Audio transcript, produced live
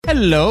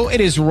Hello, it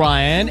is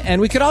Ryan,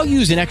 and we could all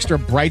use an extra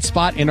bright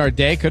spot in our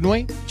day, couldn't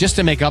we? Just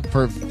to make up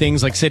for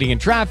things like sitting in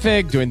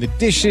traffic, doing the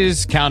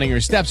dishes, counting your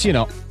steps, you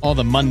know, all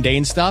the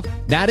mundane stuff.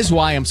 That is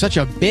why I'm such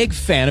a big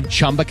fan of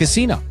Chumba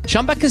Casino.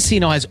 Chumba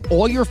Casino has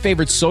all your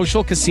favorite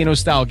social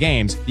casino-style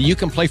games that you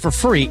can play for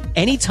free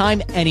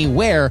anytime,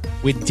 anywhere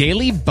with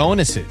daily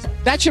bonuses.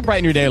 That should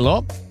brighten your day a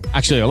little.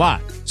 Actually, a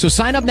lot. So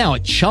sign up now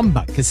at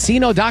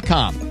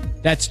ChumbaCasino.com.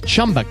 That's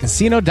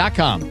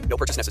ChumbaCasino.com. No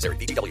purchase necessary.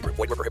 VGW Group.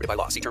 Void where prohibited by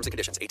law. See terms and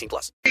conditions.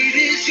 18+. It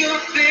is your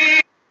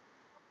faithfulness,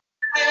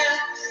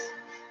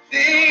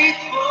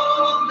 faithfulness,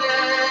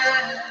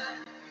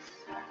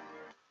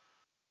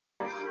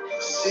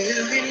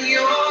 still in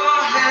your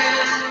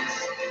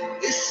hands.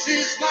 This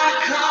is my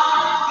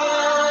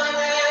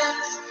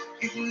confidence.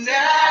 You've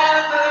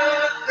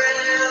never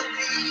failed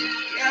me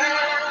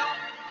yet.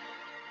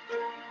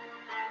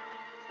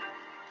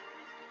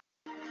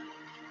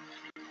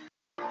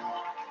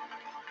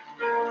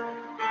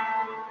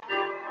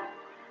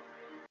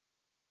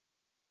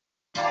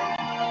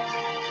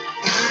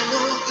 I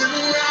know the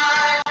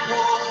light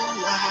won't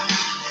last.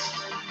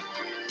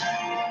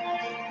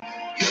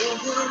 Your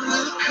word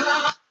will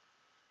come.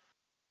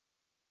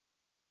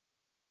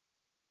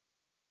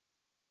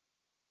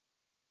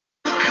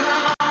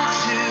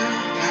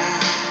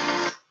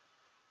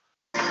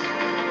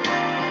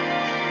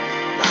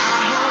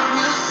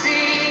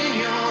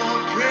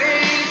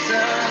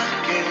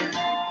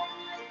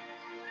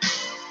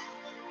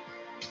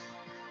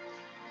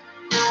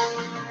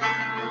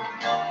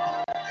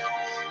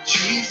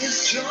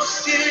 Jesus, you're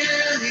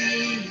still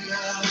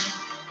enough.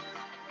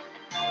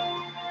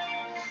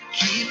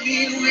 Keep me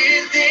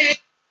within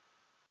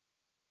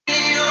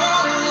your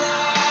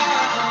love.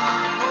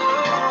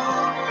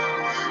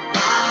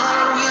 My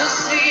heart will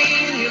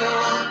sing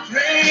your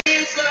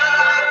praise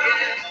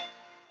again.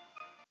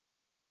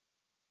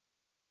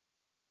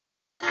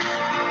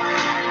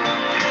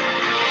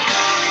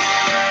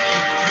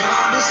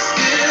 Promise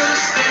still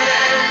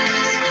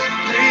stands.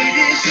 Great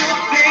is your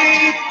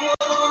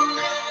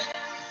faithfulness,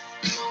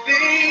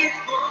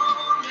 faithfulness.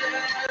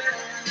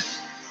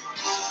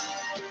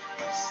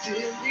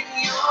 Still in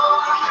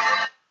your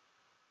hands.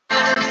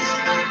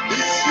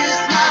 This is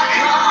my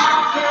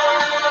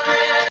confidence.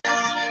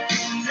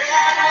 You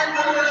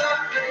never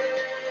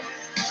fail.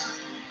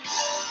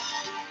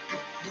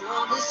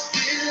 Promise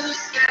still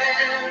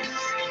stands.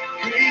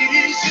 Great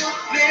is your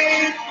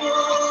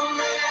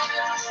faithfulness,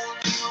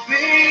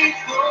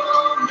 faithfulness.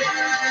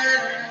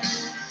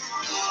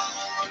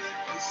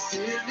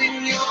 Still in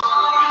your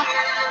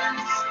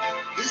hands.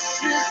 This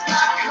is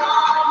my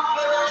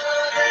confidence.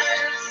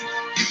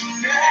 You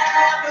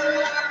never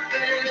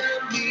fail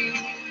me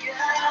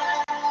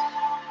yet.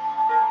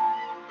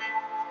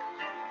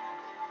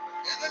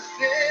 Never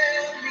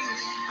fail me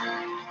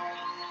yet.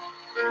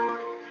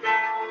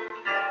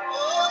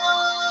 Oh.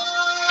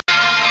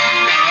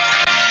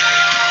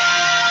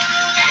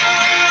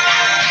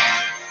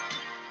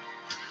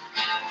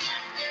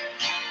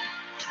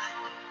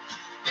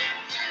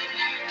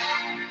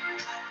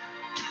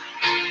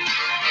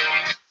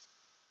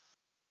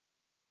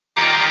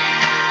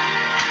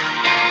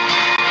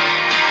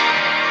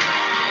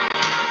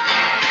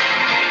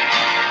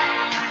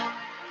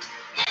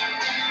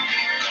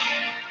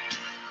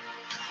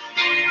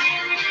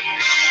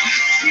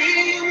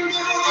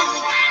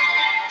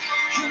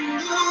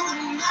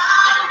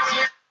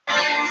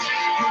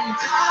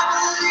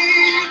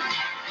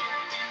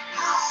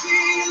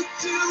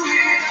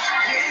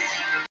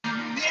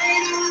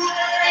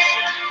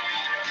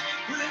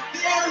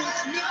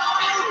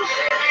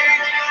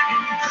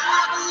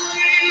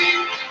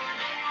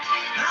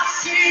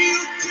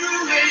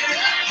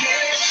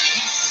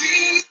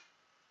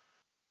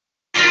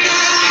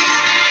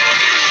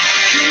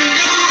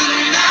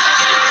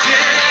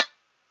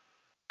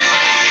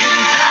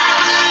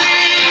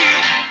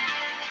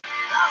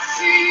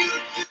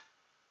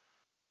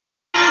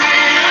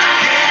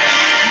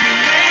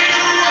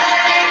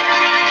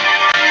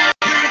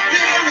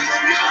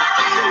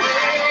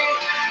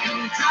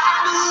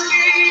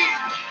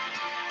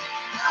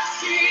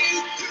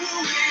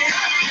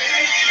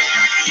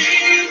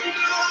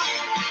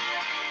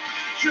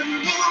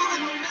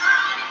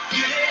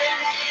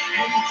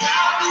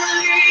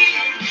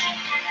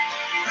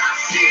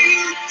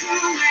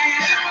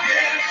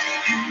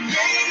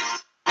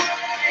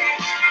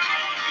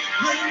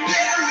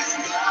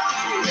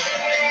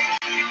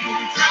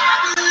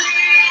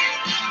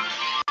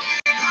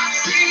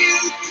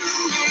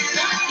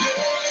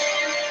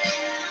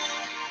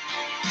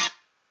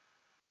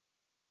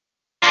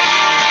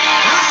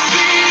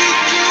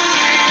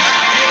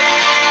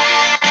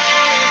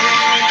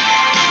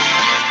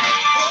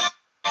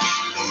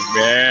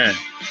 Amen.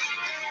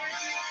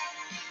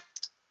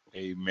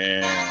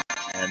 Amen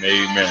and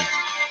amen.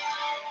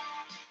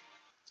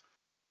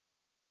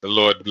 The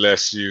Lord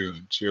bless you,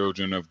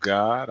 children of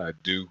God. I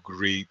do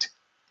greet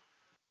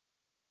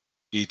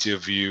each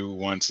of you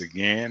once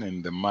again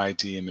in the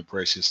mighty and the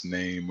precious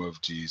name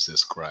of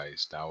Jesus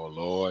Christ, our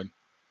Lord,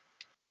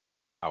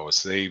 our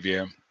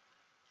Savior,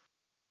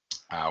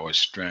 our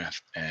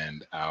strength,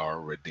 and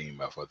our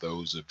Redeemer. For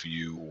those of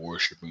you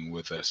worshiping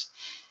with us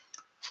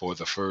for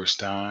the first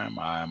time,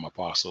 I am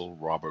Apostle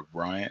Robert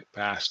Bryant,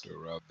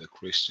 pastor of the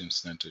Christian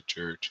Center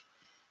Church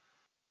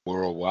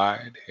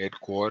Worldwide,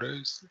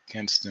 headquarters,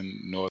 Kinston,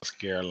 North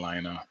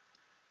Carolina,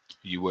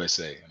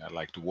 USA. And I'd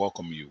like to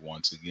welcome you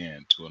once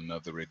again to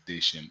another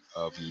edition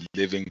of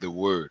Living the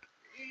Word,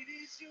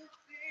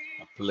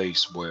 a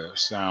place where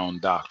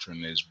sound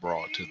doctrine is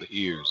brought to the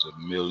ears of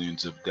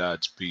millions of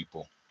God's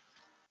people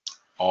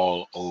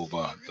all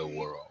over the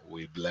world.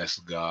 We bless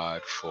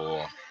God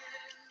for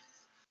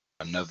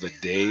another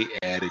day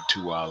added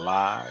to our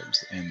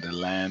lives in the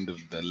land of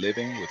the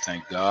living. We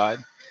thank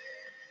God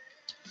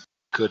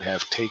could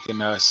have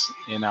taken us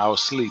in our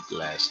sleep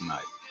last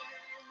night,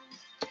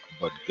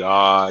 but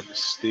God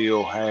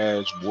still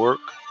has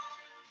work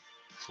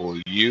for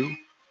you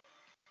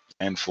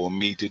and for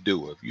me to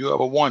do. If you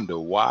ever wonder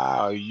why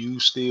are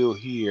you still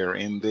here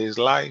in this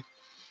life,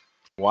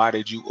 why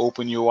did you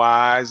open your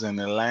eyes in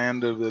the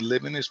land of the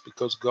living? It's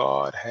because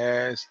God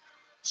has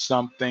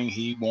something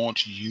he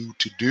wants you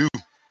to do.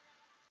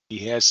 He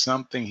has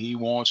something he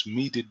wants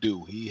me to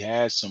do. He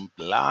has some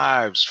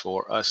lives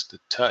for us to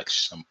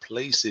touch, some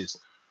places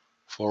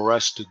for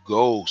us to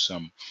go,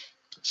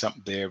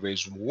 there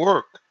is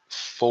work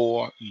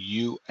for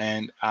you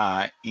and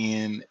I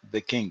in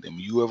the kingdom.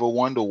 You ever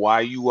wonder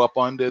why you up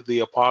under the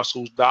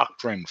apostles'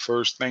 doctrine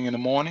first thing in the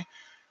morning?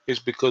 It's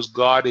because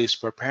God is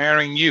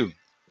preparing you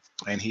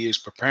and he is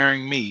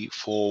preparing me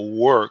for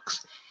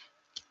works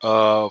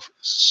of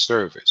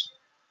service.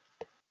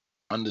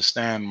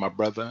 Understand, my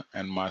brother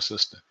and my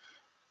sister,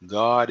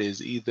 God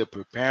is either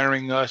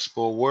preparing us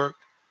for work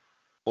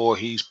or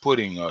he's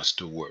putting us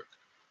to work.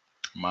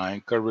 My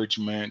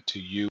encouragement to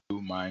you,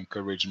 my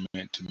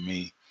encouragement to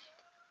me,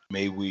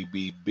 may we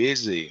be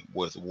busy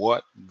with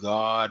what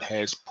God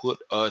has put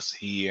us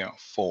here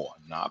for,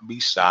 not be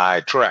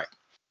sidetracked,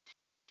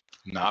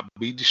 not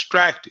be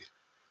distracted.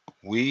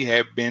 We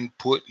have been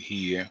put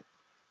here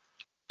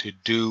to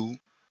do,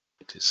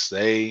 to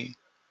say,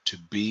 to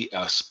be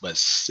a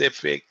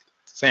specific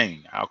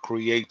thing. Our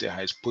Creator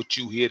has put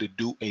you here to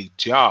do a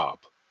job,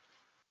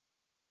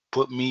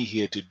 put me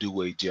here to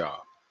do a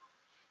job.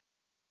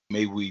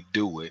 May we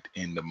do it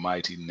in the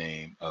mighty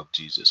name of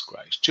Jesus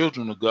Christ.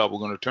 Children of God, we're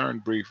going to turn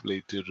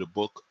briefly to the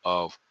book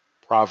of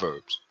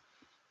Proverbs,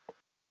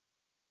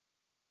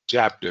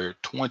 chapter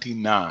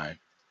 29,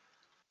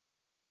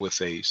 with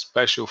a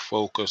special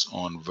focus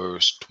on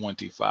verse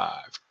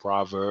 25.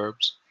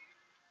 Proverbs,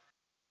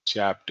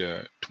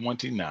 chapter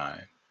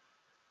 29,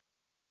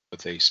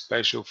 with a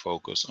special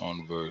focus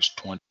on verse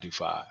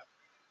 25.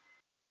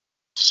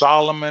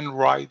 Solomon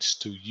writes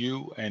to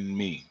you and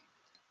me,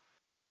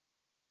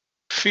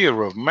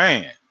 fear of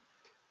man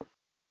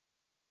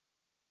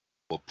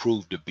will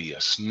prove to be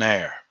a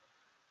snare,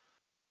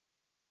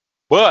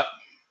 but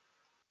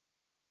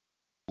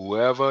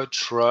whoever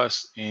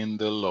trusts in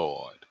the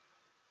Lord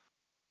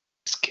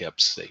is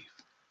kept safe.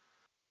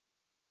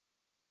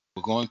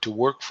 We're going to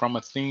work from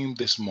a theme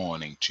this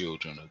morning,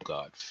 children of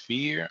God.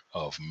 Fear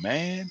of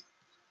man.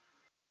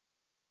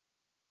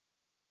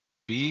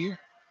 Fear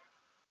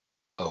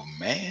of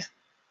man.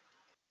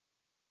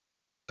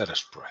 Let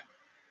us pray.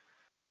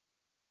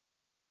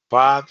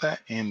 Father,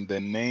 in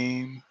the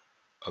name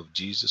of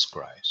Jesus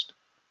Christ,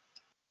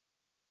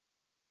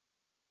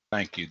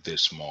 thank you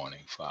this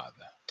morning,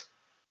 Father.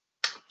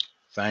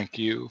 Thank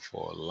you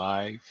for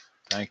life.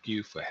 Thank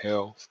you for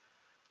health.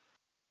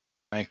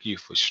 Thank you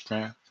for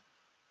strength.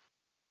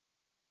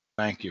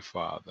 Thank you,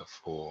 Father,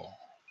 for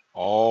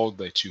all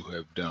that you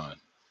have done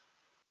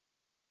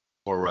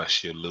for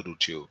us, your little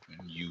children.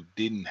 You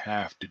didn't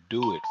have to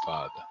do it,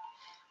 Father,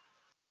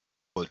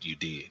 but you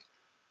did.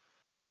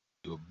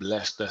 You have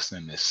blessed us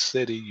in the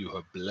city. You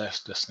have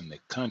blessed us in the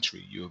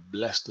country. You have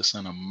blessed us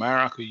in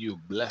America. You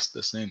have blessed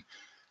us in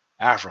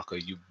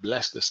Africa. You have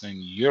blessed us in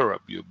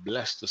Europe. You have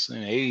blessed us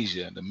in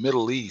Asia, the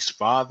Middle East.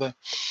 Father,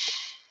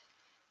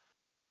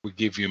 we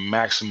give you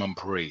maximum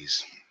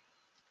praise,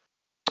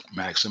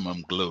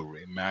 maximum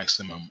glory,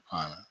 maximum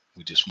honor.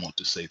 We just want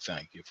to say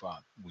thank you,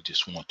 Father. We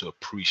just want to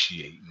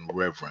appreciate and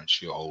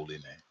reverence your holy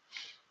name.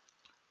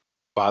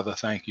 Father,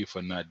 thank you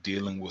for not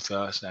dealing with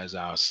us as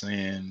our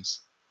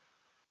sins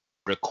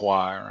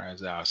require,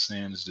 as our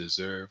sins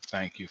deserve.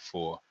 Thank you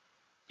for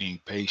being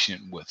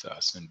patient with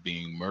us and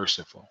being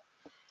merciful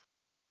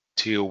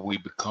till we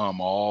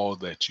become all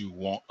that you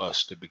want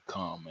us to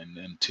become. And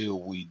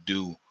until we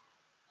do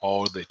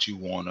all that you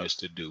want us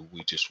to do,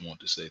 we just want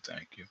to say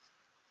thank you.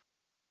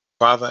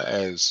 Father,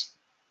 as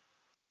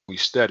we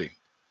study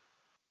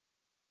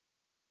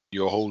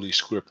your holy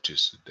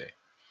scriptures today,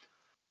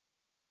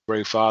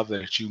 pray, Father,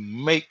 that you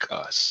make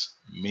us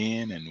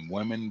men and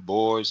women,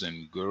 boys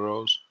and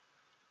girls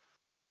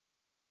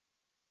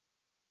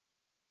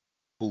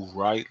who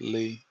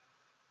rightly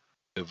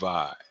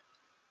divide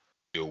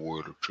your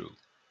word of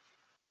truth.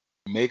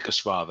 Make us,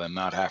 Father,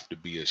 not have to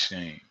be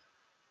ashamed.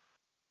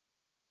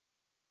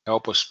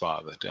 Help us,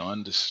 Father, to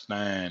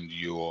understand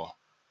your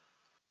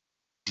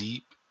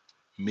deep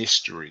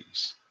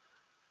mysteries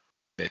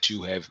that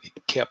you have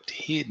kept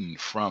hidden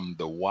from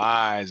the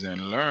wise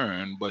and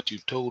learned, but you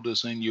told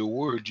us in your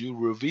word, you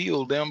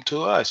revealed them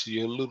to us,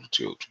 your little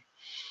children.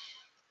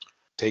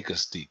 Take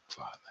us deep,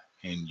 Father,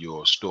 in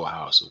your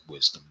storehouse of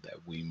wisdom, that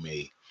we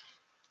may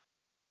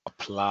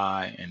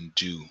apply and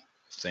do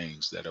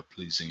things that are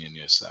pleasing in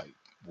your sight.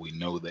 We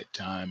know that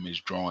time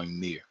is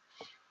drawing near.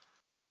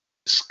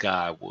 The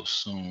sky will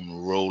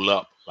soon roll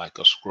up like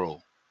a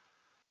scroll.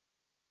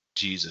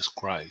 Jesus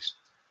Christ,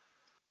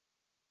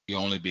 the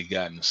only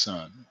begotten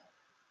Son,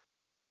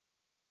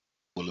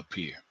 will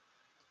appear.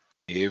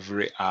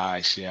 Every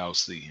eye shall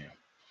see him.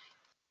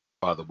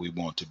 Father, we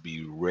want to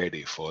be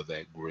ready for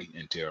that great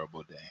and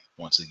terrible day.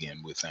 Once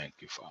again, we thank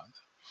you, Father.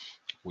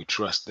 We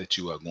trust that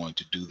you are going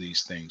to do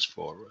these things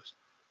for us.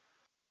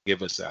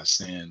 Give us our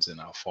sins and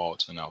our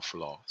faults and our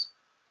flaws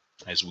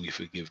as we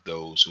forgive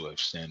those who have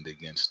sinned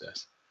against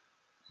us.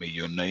 May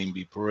your name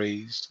be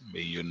praised.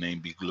 May your name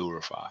be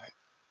glorified.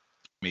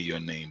 May your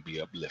name be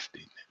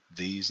uplifted.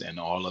 These and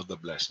all other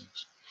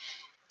blessings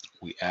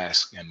we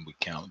ask and we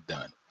count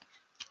done.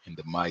 In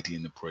the mighty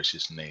and the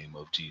precious name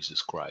of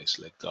Jesus Christ,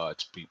 let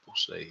God's people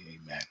say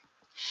amen.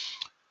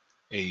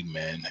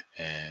 Amen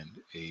and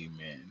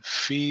amen.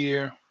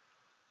 Fear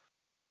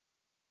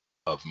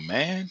of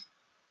man.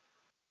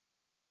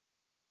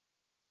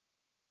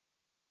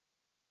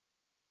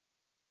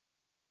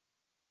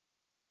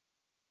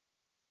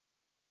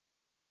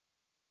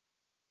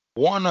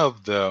 One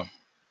of the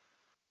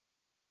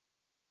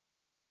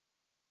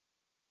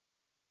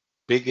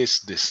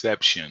biggest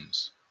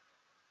deceptions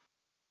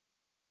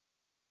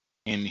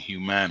in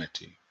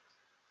humanity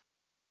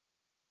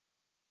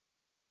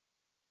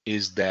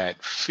is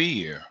that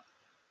fear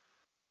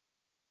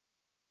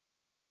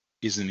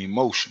is an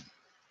emotion,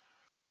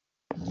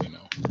 you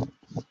know,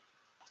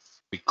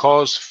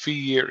 because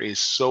fear is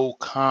so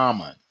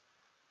common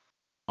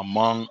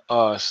among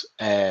us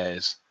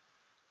as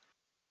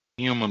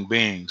human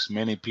beings.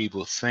 Many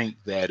people think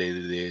that it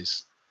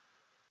is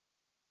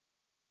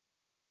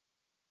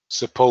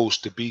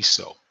supposed to be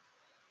so.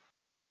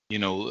 You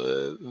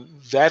know,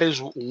 that is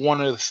one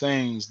of the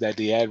things that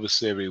the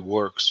adversary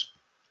works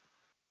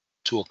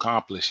to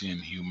accomplish in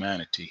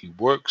humanity. He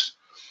works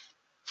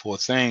for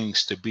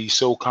things to be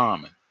so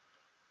common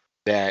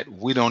that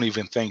we don't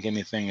even think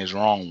anything is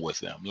wrong with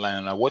them.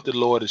 Now, what the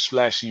Lord is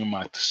flashing in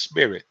my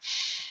spirit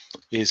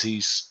is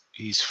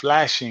he's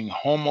flashing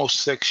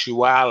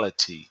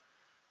homosexuality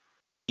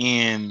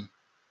in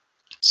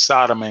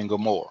Sodom and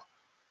Gomorrah.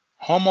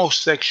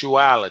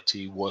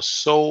 Homosexuality was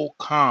so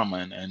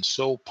common and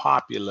so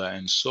popular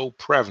and so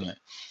prevalent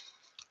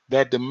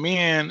that the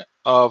men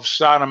of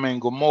Sodom and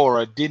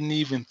Gomorrah didn't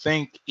even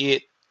think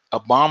it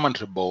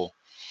abominable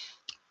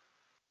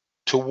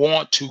to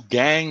want to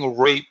gang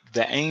rape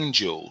the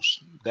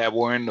angels that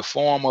were in the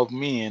form of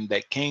men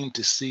that came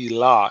to see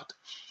Lot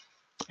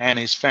and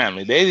his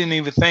family. They didn't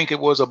even think it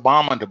was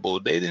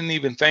abominable. They didn't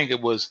even think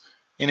it was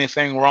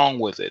anything wrong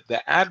with it.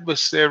 The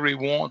adversary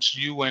wants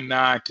you and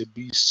I to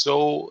be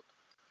so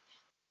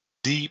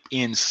deep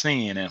in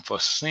sin and for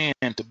sin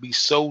to be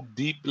so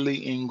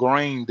deeply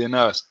ingrained in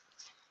us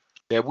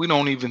that we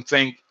don't even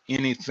think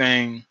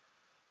anything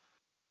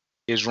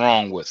is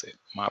wrong with it.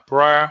 My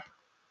prayer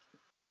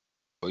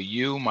for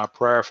you, my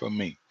prayer for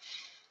me,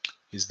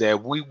 is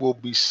that we will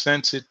be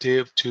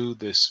sensitive to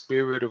the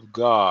Spirit of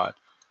God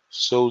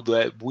so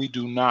that we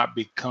do not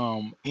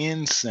become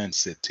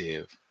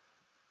insensitive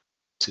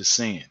to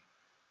sin.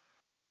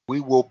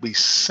 We will be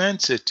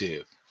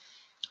sensitive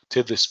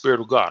to the Spirit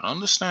of God.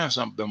 Understand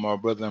something, my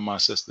brother and my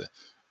sister.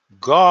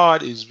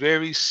 God is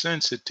very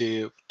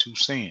sensitive to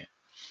sin.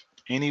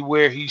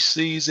 Anywhere he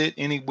sees it,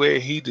 anywhere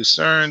he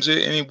discerns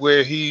it,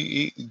 anywhere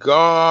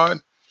God,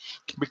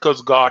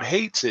 because God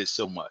hates it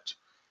so much.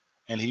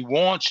 And he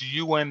wants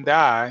you and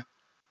I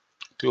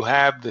to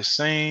have the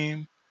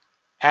same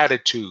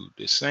attitude,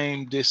 the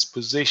same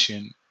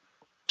disposition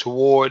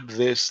toward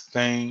this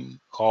thing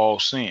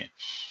called sin.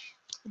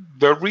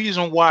 The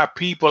reason why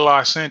people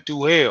are sent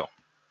to hell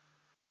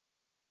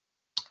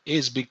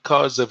is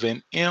because of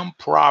an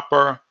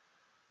improper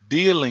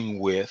dealing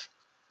with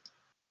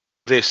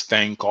this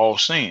thing called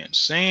sin.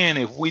 Sin,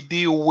 if we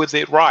deal with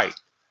it right,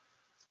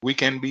 we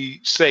can be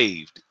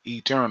saved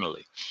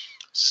eternally.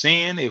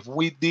 Sin, if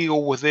we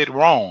deal with it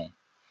wrong,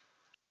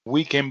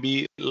 we can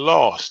be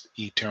lost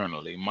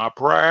eternally. My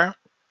prayer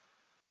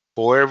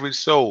for every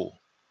soul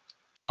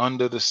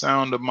under the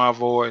sound of my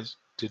voice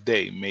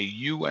today, may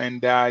you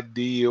and I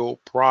deal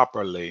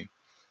properly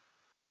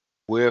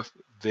with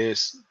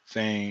this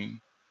thing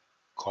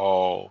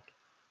called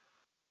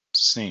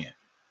sin,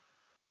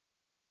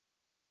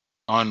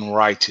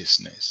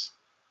 unrighteousness,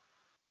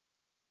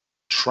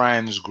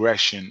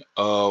 transgression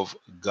of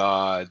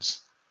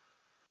God's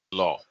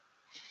law.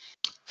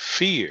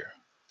 Fear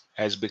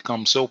has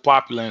become so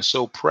popular and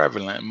so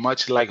prevalent,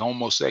 much like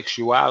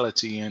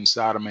homosexuality in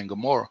Sodom and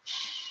Gomorrah,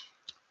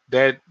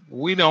 that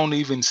we don't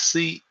even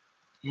see,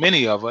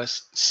 many of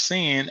us,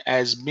 sin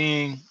as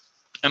being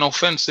an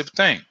offensive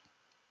thing.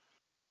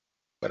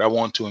 But I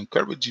want to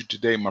encourage you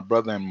today, my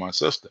brother and my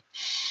sister,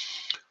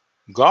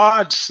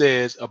 God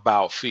says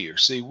about fear.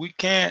 See, we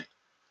can't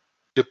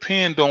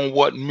depend on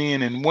what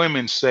men and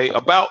women say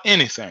about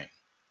anything.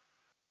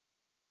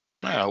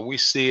 Now, we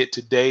see it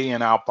today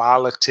in our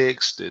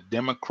politics. The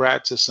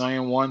Democrats are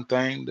saying one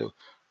thing, the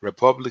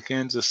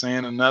Republicans are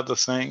saying another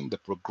thing, the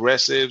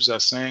progressives are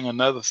saying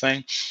another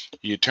thing.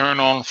 You turn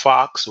on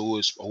Fox,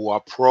 who are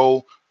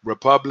pro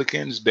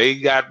Republicans, they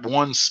got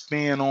one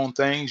spin on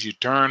things. You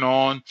turn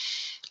on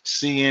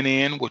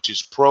CNN, which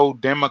is pro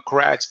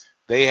Democrats,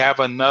 they have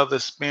another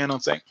spin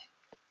on things.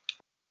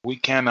 We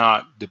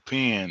cannot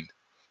depend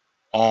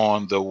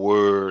on the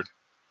word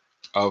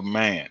of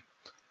man,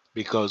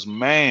 because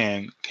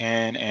man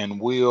can and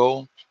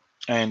will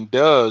and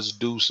does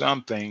do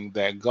something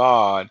that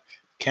God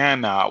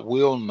cannot,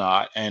 will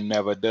not, and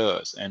never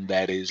does, and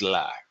that is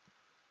lie.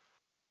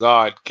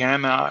 God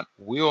cannot,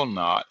 will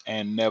not,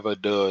 and never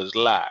does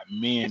lie.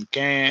 Men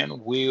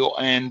can, will,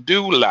 and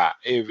do lie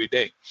every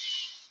day.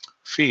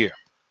 Fear.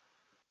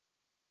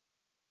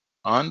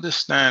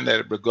 Understand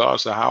that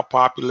regardless of how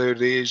popular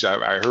it is,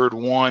 I heard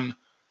one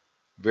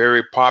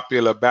very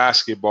popular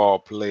basketball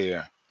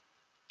player,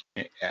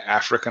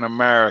 African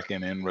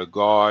American, in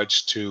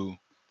regards to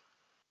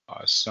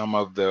some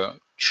of the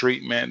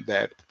treatment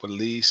that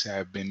police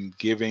have been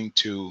giving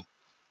to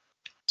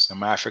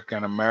some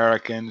African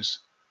Americans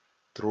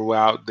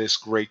throughout this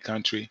great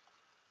country.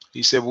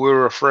 He said,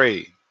 "We're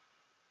afraid.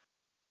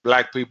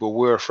 Black people,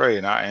 we're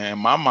afraid." And in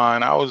my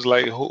mind, I was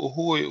like,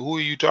 who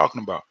are you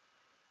talking about?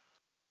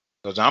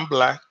 Because I'm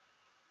black.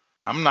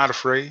 I'm not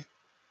afraid.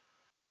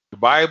 The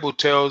Bible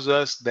tells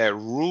us that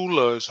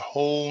rulers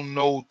hold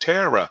no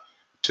terror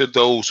to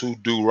those who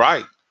do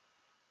right,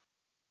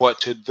 but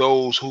to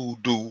those who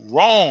do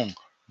wrong,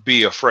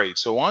 be afraid.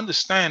 So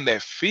understand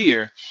that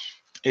fear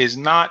is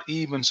not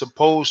even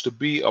supposed to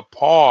be a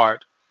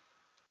part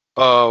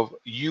of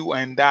you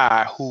and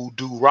I who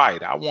do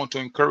right. I want to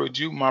encourage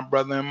you, my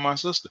brother and my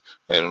sister,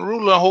 that the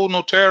ruler hold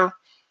no terror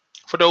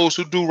for those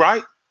who do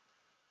right.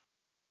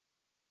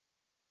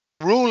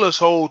 Rulers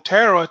hold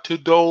terror to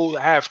those,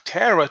 have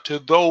terror to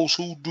those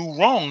who do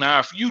wrong. Now,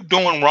 if you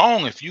doing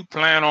wrong, if you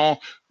plan on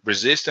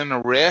resisting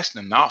arrest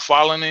and not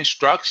following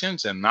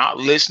instructions and not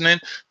listening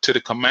to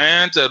the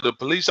commands of the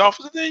police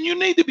officer, then you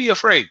need to be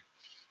afraid.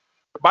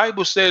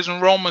 Bible says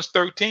in Romans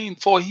 13,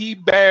 for he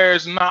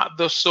bears not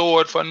the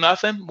sword for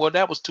nothing. Well,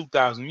 that was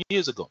 2,000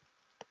 years ago.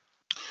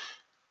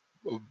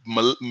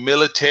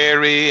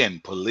 Military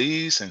and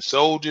police and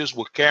soldiers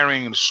were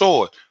carrying the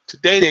sword.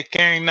 Today they're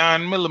carrying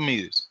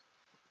 9mm.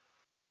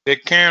 They're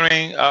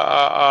carrying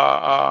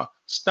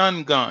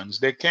stun guns.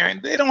 They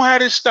don't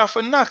have this stuff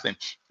for nothing.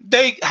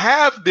 They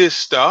have this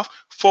stuff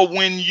for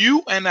when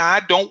you and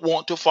I don't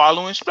want to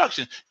follow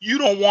instructions. You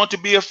don't want to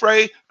be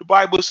afraid. The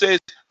Bible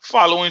says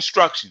follow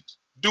instructions.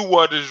 Do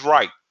what is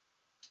right.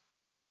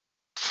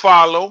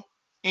 Follow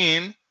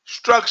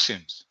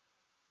instructions.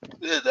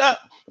 But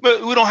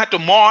we don't have to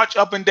march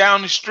up and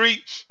down the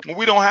street.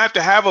 We don't have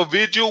to have a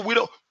vigil. We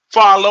don't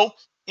follow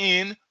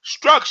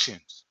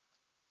instructions.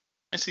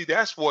 And see,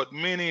 that's what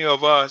many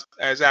of us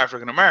as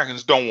African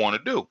Americans don't want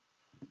to do.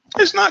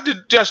 It's not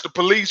just the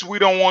police we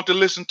don't want to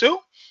listen to.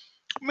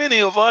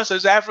 Many of us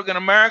as African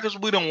Americans,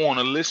 we don't want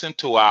to listen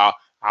to our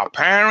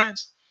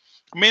parents.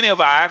 Many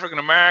of our African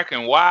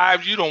American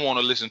wives, you don't want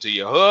to listen to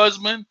your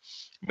husband.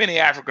 Many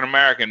African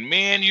American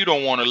men, you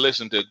don't want to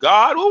listen to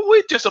God. Well,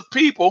 we're just a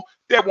people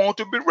that want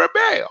to be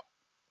rebel.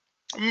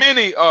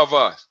 Many of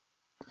us.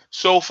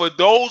 So for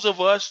those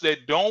of us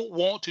that don't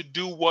want to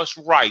do what's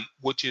right,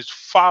 which is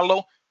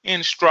follow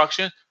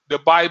instruction, the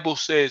Bible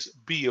says,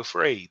 be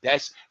afraid.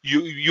 That's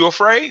you're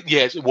afraid?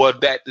 Yes. Well,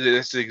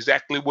 that's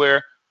exactly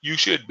where you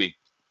should be.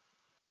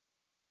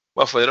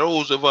 But for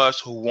those of us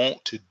who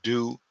want to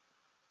do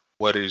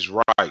what is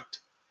right,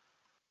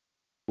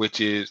 which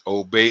is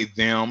obey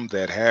them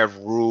that have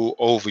rule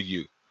over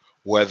you,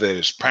 whether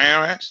it's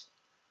parents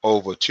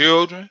over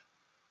children,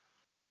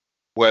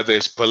 whether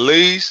it's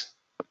police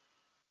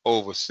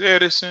over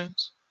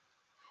citizens,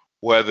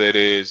 whether it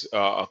is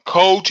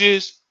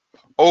coaches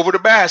over the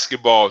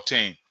basketball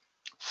team.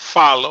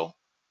 Follow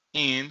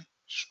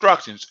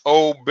instructions.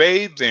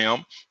 Obey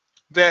them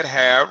that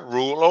have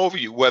rule over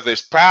you, whether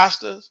it's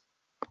pastors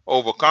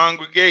over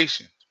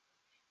congregations,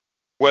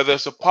 whether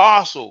it's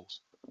apostles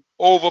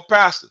over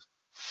pastors.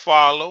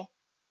 Follow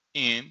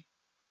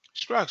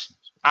instructions.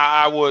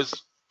 The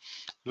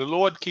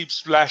Lord keeps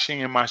flashing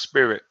in my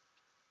spirit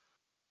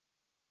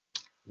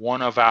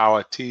one of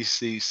our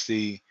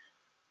TCC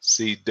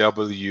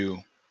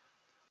CW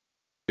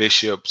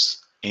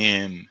bishops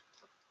in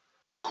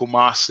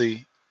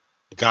Kumasi,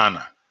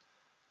 Ghana.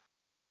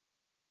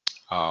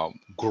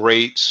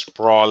 Great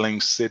sprawling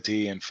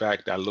city. In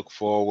fact, I look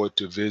forward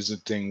to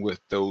visiting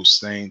with those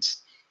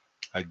saints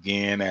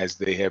again, as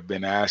they have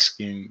been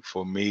asking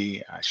for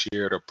me. I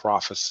shared a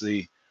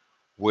prophecy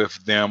with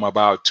them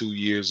about 2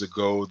 years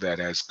ago that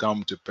has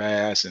come to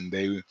pass, and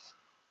they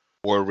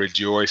were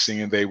rejoicing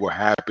and they were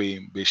happy.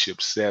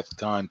 Bishop Seth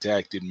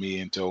contacted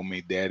me and told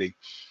me, Daddy,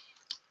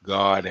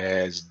 God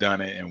has done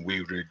it and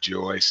we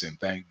rejoice and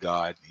thank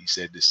God. He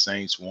said the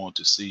saints want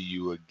to see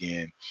you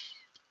again.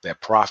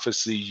 that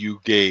prophecy you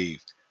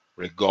gave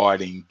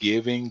regarding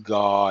giving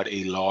God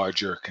a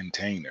larger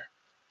container,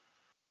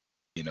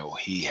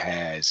 he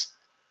has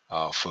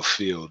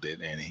fulfilled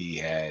it, and he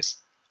has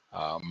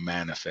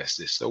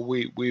manifested. So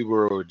we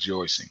were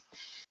rejoicing.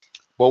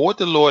 But what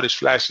the Lord is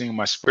flashing in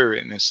my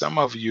spirit, and some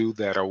of you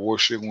that are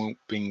worshiping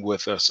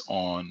with us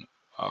on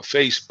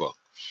Facebook,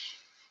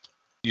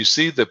 you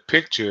see the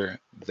picture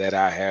that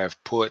I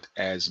have put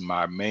as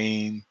my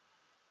main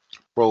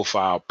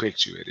profile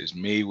picture. It is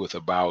me with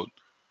about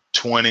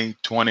 20,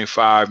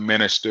 25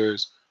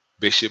 ministers,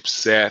 Bishop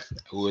Seth,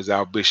 who is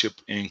our bishop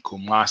in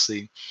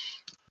Kumasi,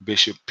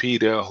 Bishop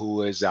Peter,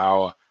 who is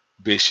our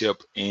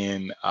bishop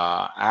in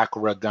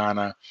Accra,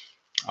 Ghana,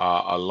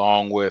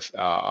 along with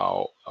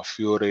a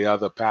few of the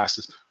other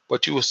pastors.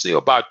 But you will see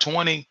about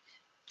 20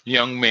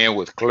 young men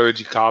with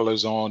clergy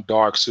collars on,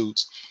 dark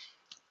suits.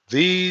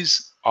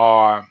 These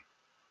are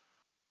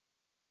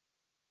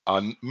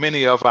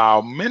many of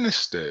our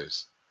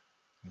ministers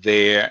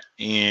there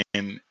in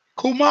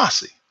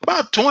Kumasi.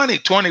 About 20,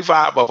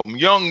 25 of them,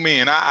 young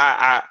men.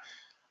 I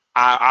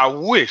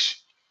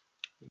wish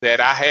that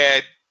I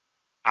had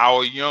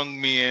our young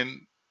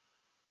men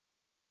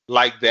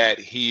like that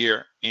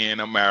here in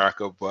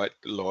America, but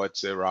the Lord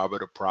said,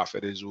 Robert, a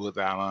prophet is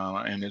without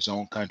honor in his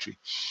own country.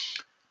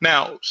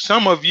 Now,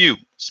 some of you,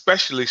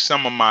 especially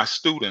some of my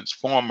students,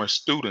 former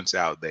students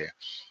out there,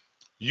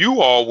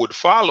 you all would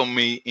follow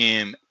me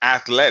in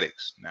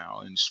athletics,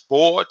 now in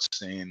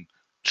sports and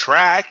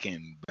track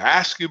and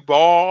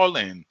basketball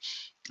and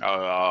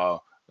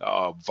volleyball.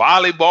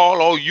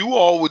 Oh, you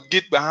all would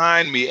get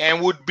behind me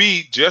and would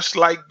be just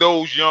like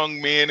those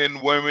young men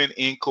and women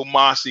in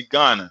Kumasi,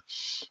 Ghana.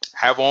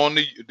 Have on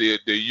the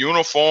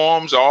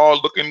uniforms, all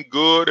looking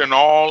good and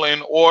all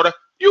in order.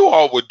 You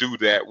all would do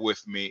that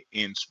with me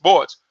in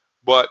sports,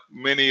 but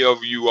many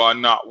of you are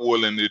not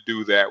willing to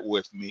do that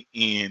with me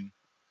in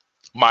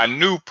my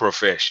new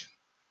profession,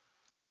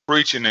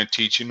 preaching and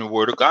teaching the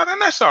word of God.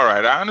 And that's all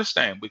right. I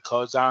understand,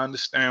 because I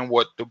understand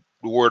what the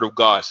word of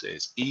God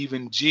says.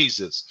 Even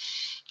Jesus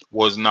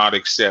was not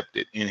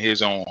accepted in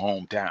his own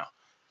hometown.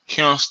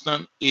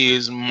 Houston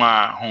is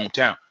my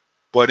hometown.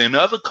 But in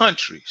other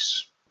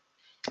countries,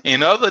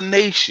 in other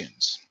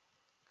nations,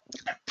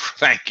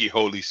 thank you,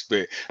 Holy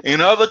Spirit,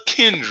 in other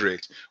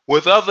kindreds,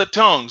 with other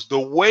tongues, the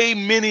way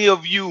many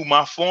of you,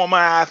 my former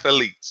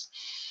athletes,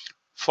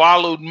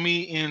 followed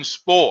me in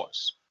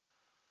sports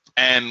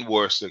and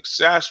were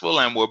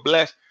successful and were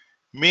blessed,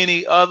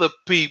 many other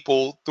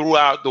people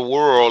throughout the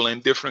world in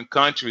different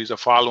countries are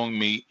following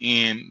me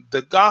in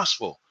the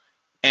gospel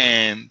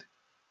and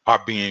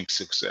are being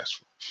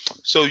successful.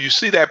 So you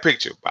see that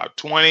picture, about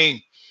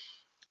 20,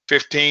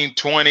 15,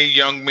 20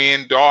 young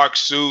men, dark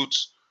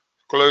suits,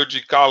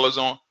 clergy collars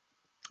on.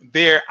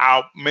 There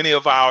are many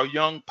of our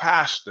young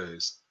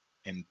pastors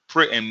and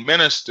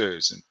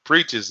ministers and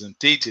preachers and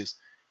teachers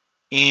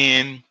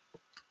in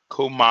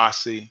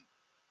Kumasi,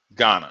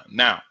 Ghana.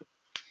 Now,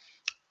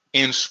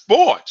 in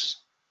sports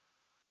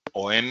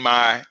or in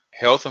my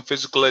health and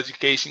physical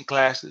education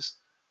classes,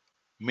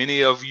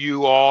 many of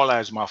you all,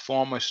 as my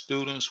former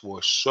students,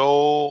 were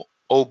so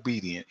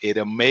obedient. It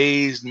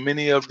amazed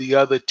many of the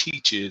other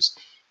teachers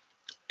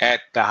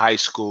at the high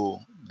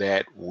school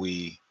that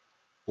we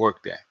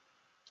worked at.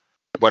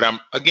 But I'm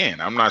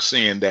not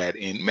saying that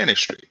in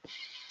ministry.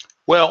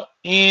 Well,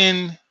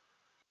 in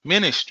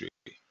ministry,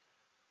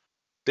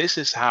 this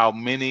is how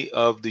many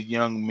of the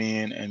young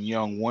men and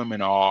young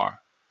women are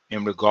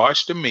in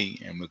regards to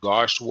me, in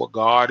regards to what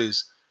God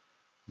is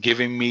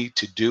giving me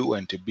to do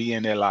and to be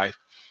in their life.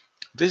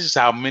 This is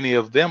how many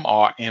of them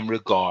are in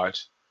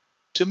regards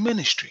to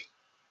ministry.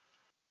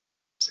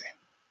 See?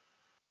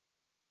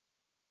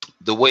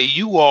 The way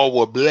you all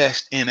were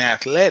blessed in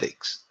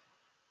athletics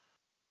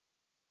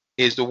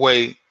is the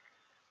way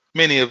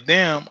many of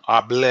them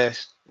are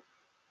blessed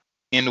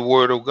in the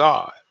word of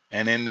God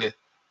and in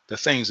the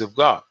things of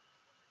God.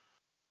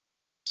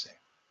 See?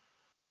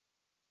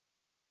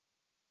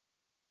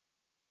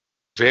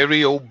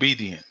 Very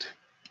obedient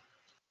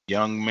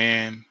young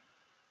men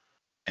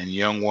and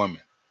young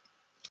women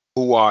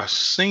who are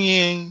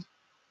seeing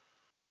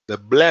the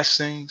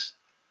blessings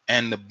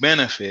and the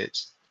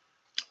benefits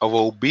of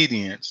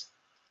obedience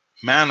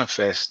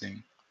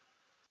manifesting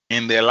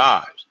in their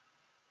lives.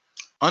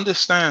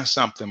 Understand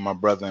something, my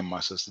brother and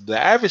my sister. The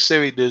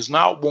adversary does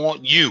not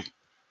want you,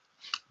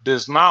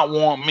 does not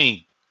want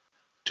me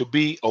to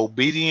be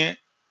obedient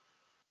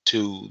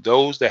to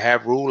those that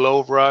have rule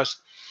over us,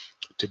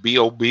 to be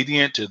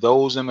obedient to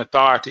those in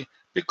authority,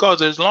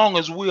 because as long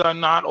as we are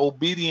not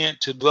obedient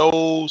to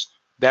those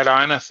that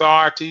are in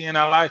authority in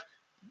our life,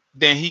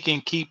 then he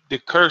can keep the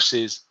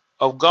curses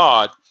of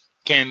God,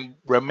 can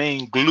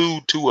remain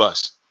glued to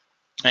us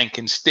and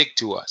can stick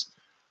to us.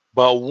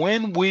 But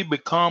when we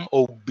become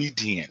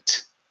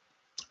obedient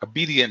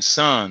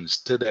sons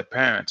to their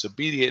parents,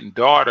 obedient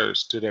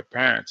daughters to their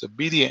parents,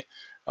 obedient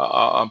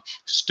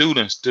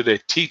students to their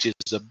teachers,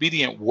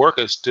 obedient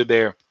workers to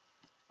their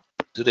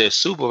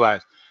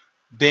supervisors,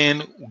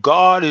 then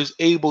God is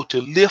able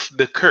to lift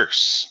the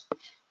curse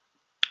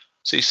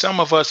See, some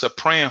of us are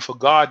praying for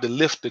God to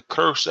lift the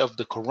curse of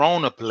the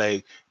corona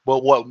plague,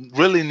 but what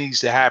really needs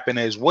to happen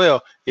as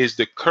well is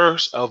the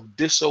curse of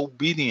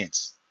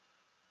disobedience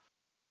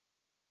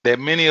that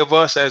many of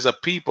us as a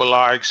people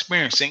are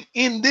experiencing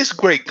in this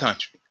great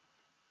country.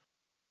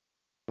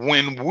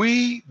 When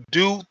we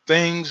do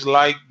things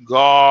like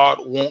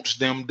God wants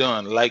them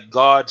done, like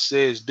God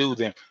says do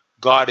them,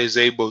 God is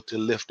able to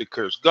lift the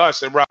curse. God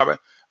said, Robert,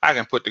 I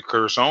can put the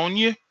curse on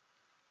you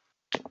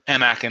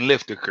and I can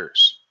lift the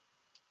curse.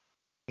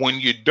 When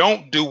you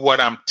don't do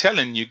what I'm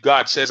telling you,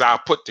 God says, I'll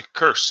put the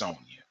curse on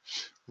you.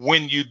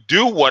 When you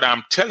do what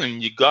I'm telling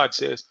you, God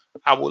says,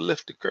 I will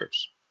lift the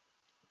curse.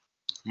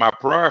 My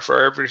prayer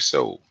for every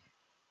soul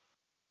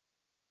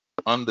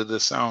under the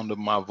sound of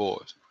my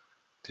voice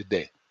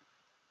today,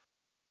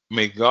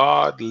 may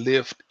God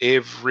lift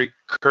every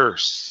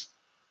curse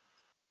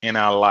in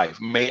our life.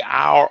 May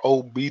our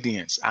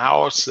obedience,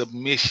 our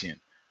submission,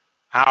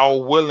 our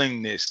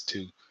willingness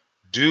to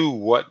do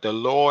what the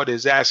Lord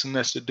is asking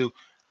us to do,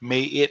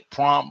 may it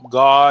prompt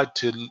God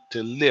to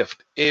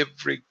lift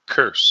every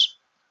curse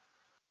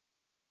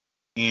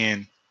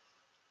in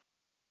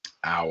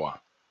our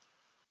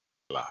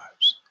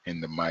lives in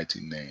the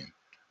mighty name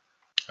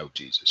of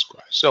Jesus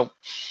Christ. So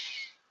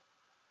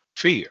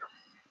fear.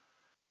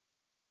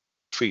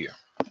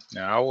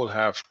 Now I will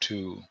have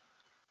to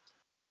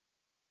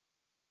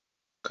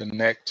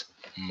connect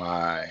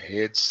my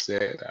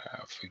headset.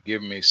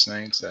 Forgive me,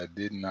 saints, I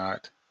did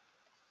not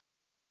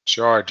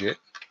charge it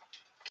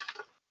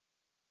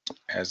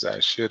as I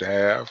should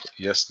have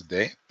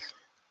yesterday.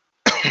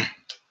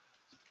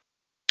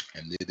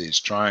 And it is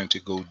trying to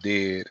go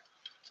dead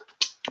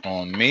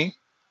on me.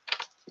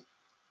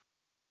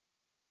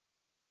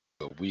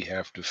 But we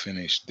have to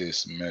finish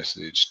this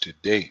message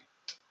today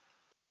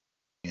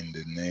in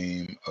the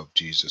name of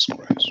Jesus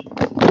Christ.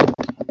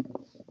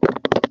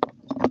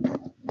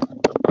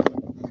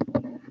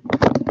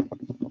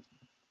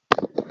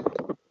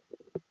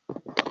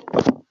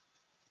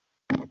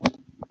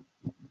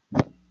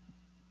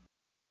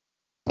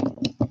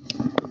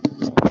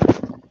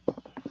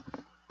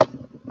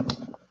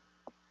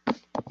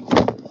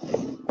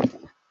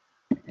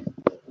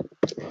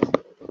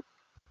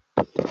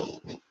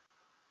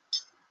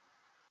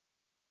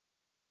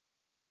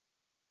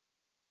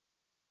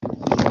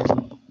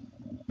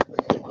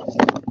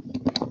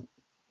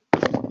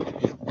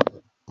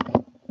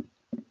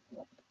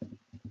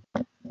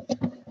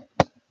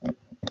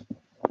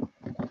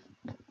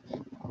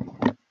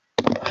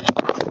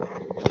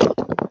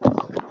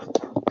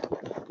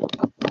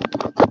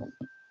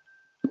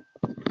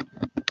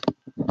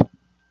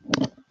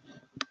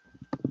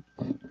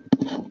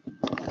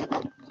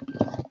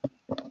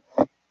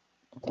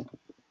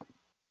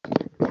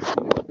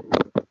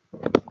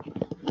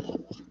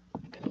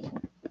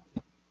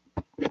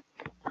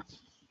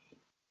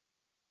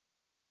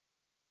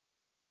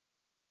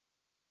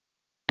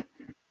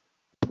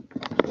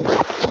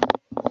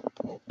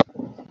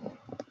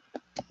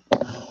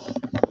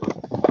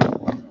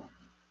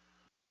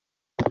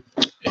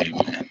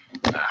 Amen.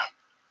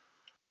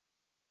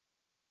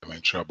 I'm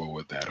in trouble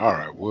with that. All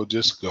right, we'll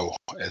just go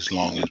as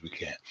long as we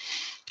can.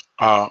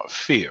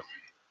 Fear.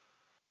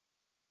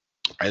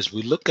 As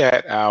we look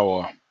at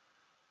our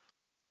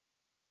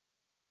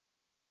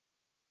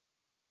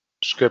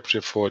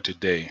scripture for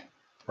today,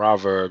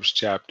 Proverbs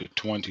chapter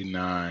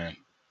 29,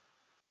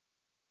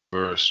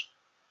 verse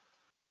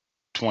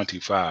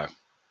 25.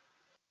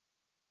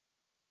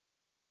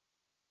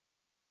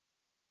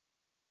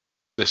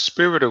 The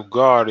Spirit of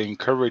God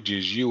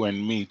encourages you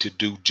and me to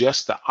do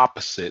just the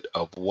opposite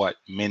of what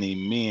many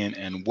men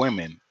and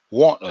women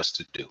want us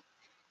to do.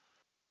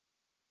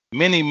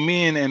 Many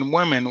men and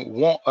women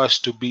want us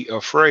to be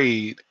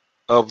afraid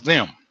of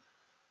them.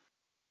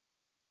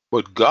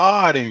 But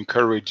God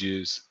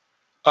encourages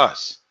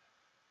us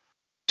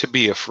to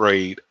be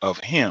afraid of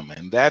Him.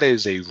 And that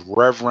is a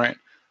reverent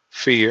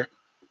fear.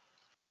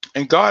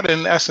 And God,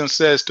 in essence,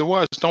 says to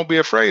us, don't be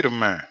afraid of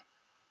man.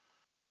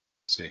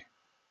 See,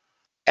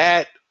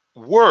 at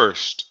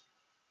worst,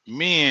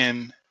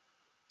 men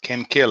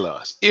can kill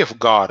us if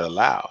God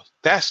allows.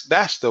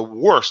 That's the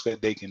worst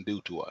that they can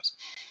do to us.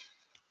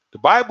 The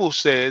Bible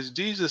says,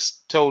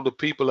 Jesus told the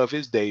people of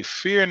his day,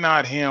 fear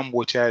not him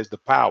which has the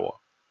power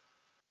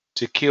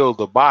to kill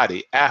the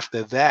body,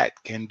 after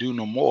that can do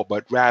no more,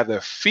 but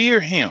rather fear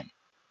him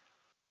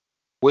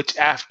which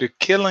after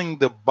killing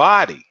the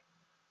body,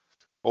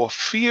 or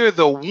fear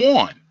the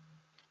one,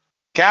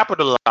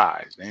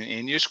 capitalized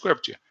in your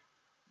scripture,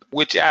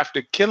 which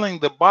after killing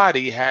the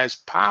body has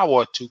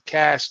power to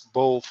cast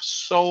both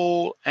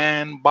soul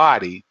and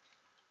body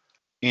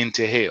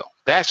into hell.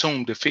 That's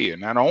whom to fear.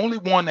 Now, the only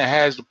one that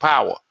has the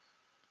power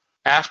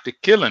after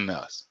killing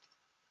us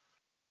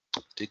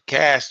to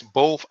cast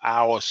both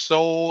our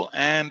soul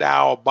and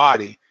our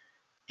body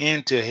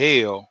into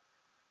hell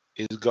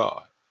is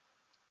God.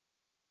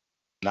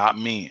 Not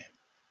men,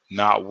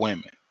 not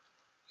women,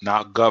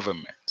 not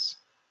governments,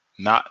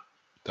 not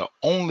the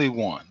only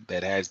one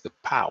that has the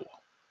power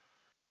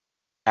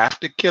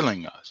after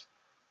killing us.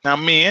 Now,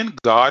 men,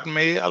 God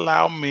may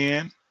allow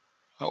men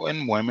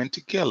and women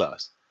to kill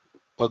us.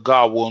 But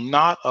God will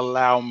not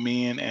allow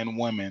men and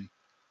women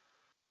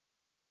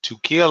to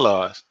kill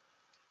us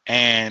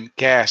and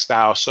cast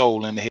our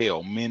soul into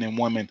hell. Men and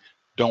women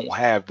don't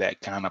have that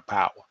kind of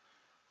power.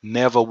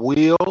 Never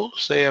will,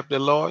 saith the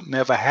Lord,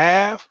 never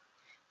have,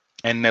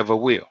 and never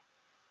will.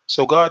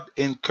 So God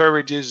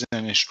encourages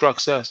and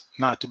instructs us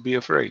not to be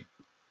afraid.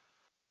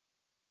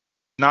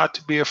 Not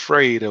to be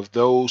afraid of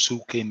those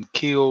who can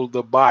kill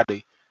the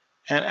body,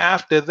 and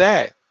after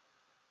that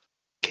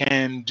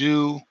can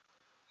do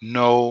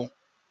no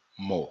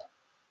more.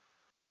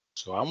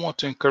 So I want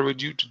to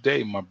encourage you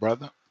today, my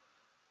brother.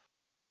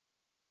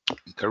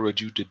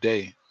 Encourage you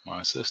today,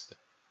 my sister.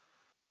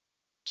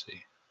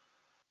 See,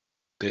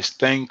 this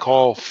thing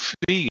called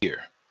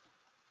fear,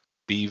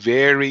 be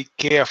very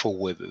careful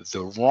with it.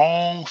 The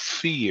wrong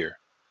fear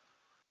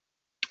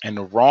and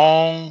the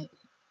wrong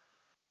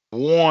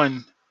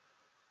one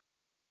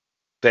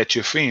that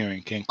you're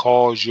fearing can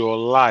cause your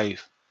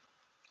life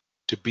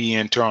to be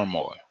in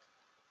turmoil.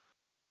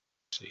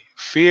 See,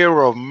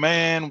 fear of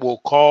man will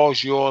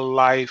cause your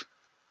life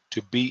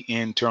to be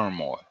in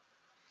turmoil.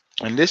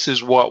 And this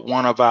is what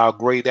one of our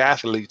great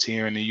athletes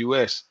here in the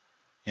U.S.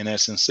 in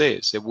essence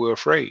says, that we're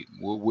afraid.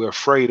 We're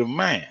afraid of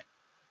man.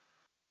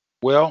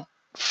 Well,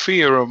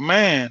 fear of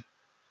man,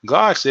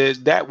 God says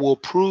that will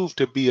prove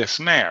to be a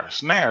snare. A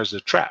snare is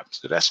a trap.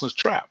 So that's a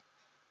trap.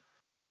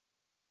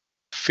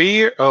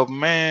 Fear of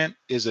man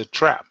is a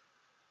trap.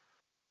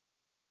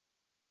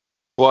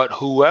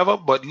 But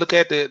look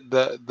at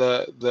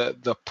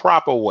the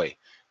proper way.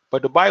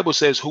 But the Bible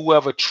says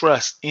whoever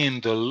trusts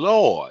in the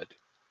Lord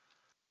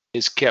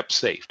is kept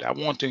safe. I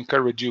want to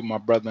encourage you, my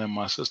brother and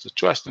my sister,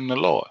 trust in the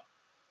Lord.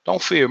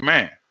 Don't fear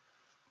man.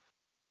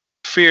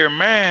 Fear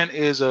man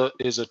is a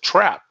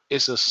trap.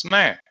 It's a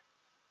snare.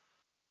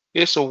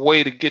 It's a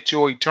way to get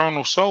your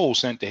eternal soul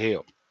sent to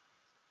hell.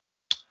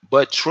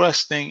 But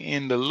trusting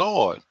in the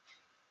Lord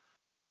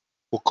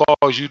will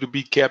cause you to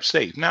be kept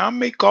safe. Now, it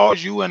may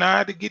cause you and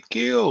I to get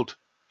killed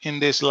in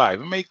this life.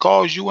 It may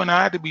cause you and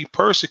I to be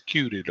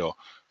persecuted, or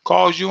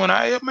cause you and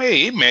I, it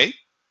may.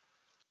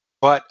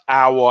 But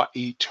our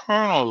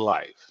eternal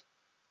life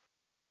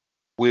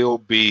will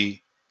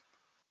be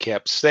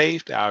kept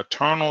safe. Our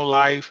eternal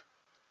life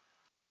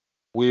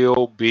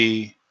will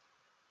be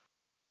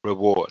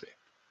rewarded.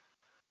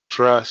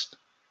 Trust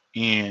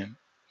in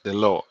the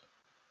Lord.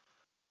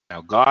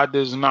 Now, God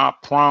does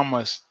not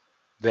promise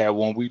that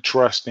when we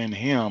trust in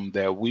him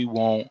that we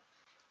won't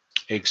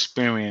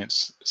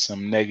experience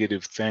some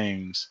negative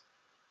things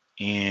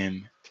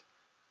in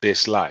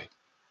this life.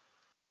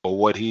 But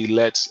what he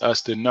lets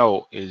us to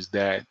know is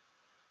that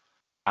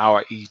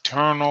our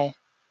eternal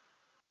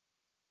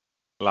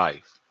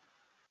life,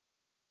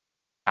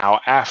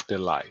 our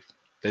afterlife,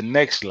 the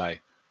next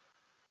life,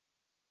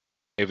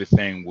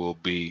 everything will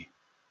be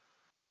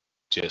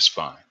just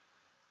fine.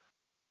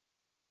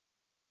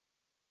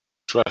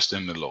 Trust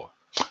in the Lord.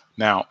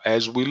 Now,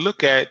 as we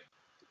look at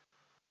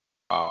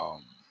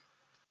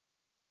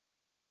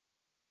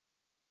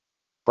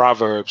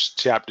Proverbs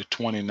chapter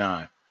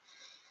 29,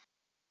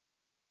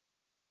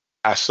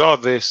 I saw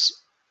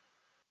this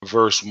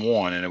verse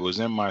 1 and it was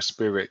in my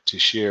spirit to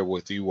share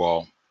with you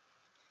all.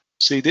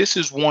 See, this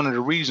is one of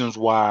the reasons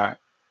why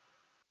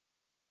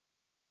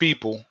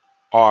people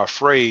are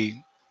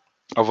afraid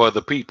of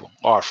other people,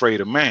 are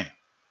afraid of man.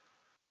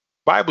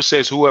 Bible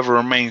says whoever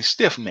remains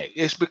stiff-necked.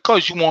 It's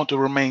because you want to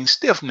remain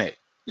stiff-necked.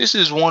 This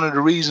is one of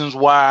the reasons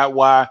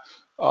why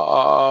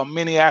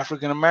many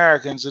African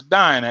Americans are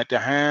dying at the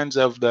hands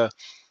of the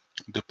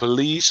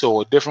police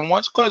or different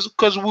ones,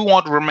 because we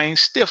want to remain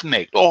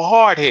stiff-necked or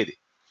hard-headed.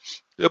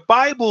 The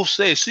Bible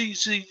says,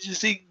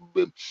 see,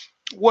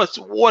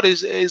 what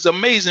is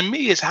amazing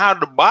me is how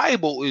the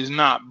Bible is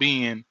not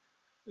being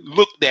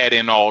looked at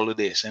in all of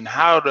this, and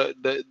how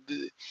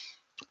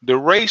the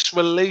race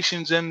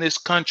relations in this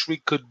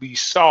country could be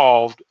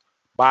solved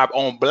by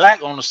on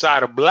the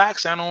side of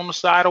blacks and on the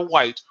side of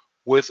whites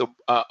with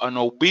an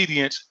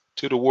obedience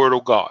to the word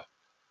of God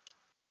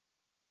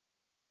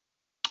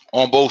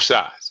on both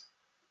sides.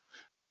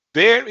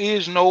 There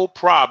is no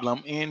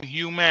problem in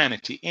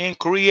humanity, in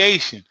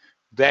creation,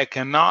 that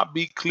cannot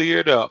be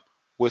cleared up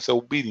with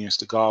obedience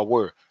to God's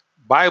word.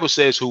 Bible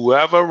says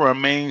whoever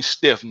remains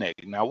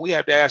stiff-necked. Now we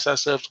have to ask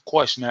ourselves the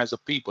question as a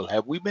people: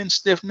 have we been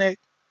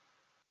stiff-necked?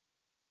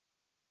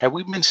 Have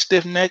we been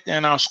stiff-necked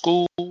in our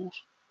schools,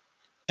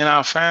 in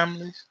our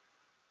families,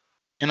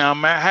 in our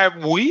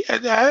have we?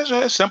 That's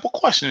a simple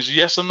question. It's a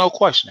yes or no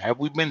question. Have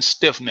we been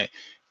stiff-necked?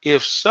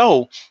 If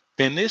so,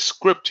 then this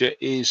scripture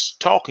is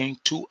talking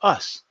to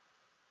us.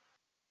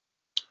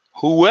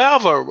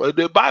 Whoever,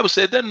 the Bible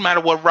said, it doesn't matter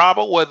what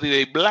Robert, whether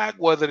they black,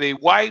 whether they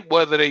white,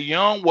 whether they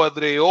young,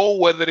 whether they old,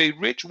 whether they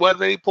rich, whether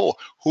they poor,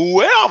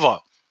 whoever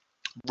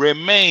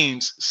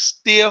remains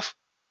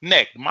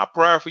stiff-necked. My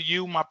prayer for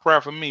you, my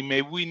prayer for me,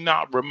 may we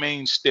not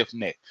remain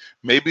stiff-necked.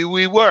 Maybe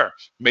we were,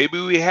 maybe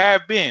we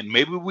have been,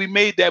 maybe we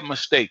made that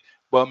mistake,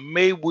 but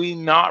may we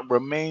not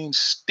remain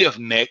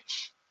stiff-necked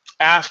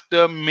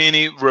after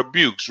many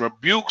rebukes.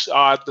 Rebukes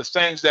are the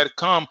things that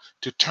come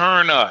to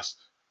turn us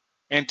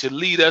and to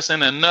lead us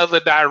in another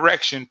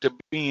direction to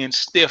being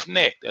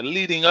stiff-necked, and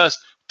leading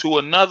us to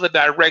another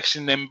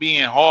direction than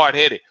being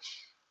hard-headed.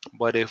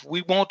 But if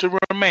we want to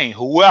remain,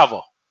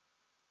 whoever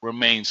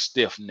remains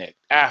stiff-necked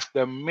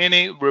after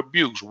many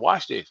rebukes,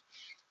 watch this,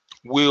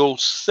 will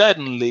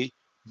suddenly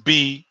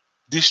be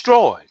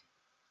destroyed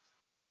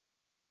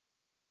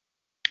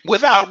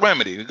without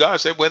remedy. God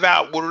said,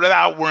 without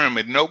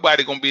remedy,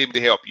 nobody gonna be able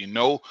to help you.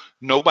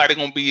 Nobody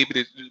gonna be able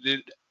to.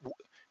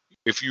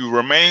 If you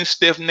remain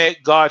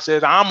stiff-necked, God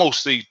says, I'm gonna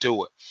see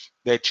to it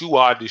that you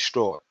are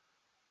destroyed.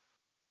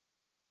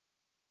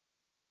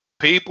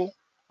 People,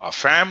 a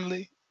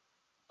family,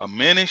 a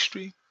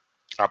ministry,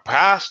 a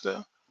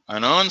pastor,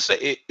 an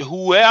unsaved,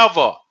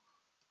 whoever.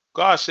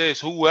 God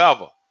says,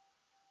 whoever.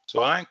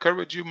 So I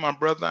encourage you, my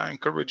brother, I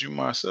encourage you,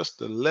 my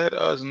sister, let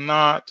us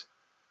not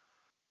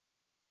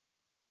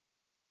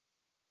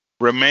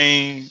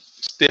remain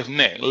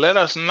stiff-necked. Let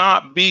us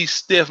not be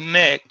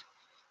stiff-necked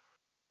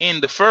in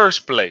the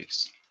first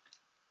place.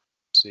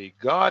 See,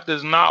 God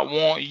does not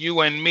want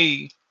you and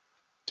me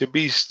to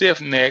be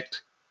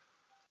stiff-necked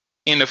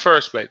in the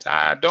first place.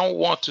 I don't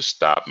want to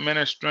stop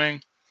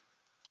ministering.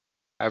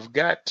 I've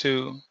got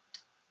to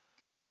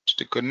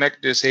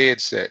connect this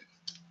headset,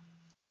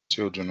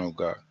 children of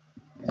God.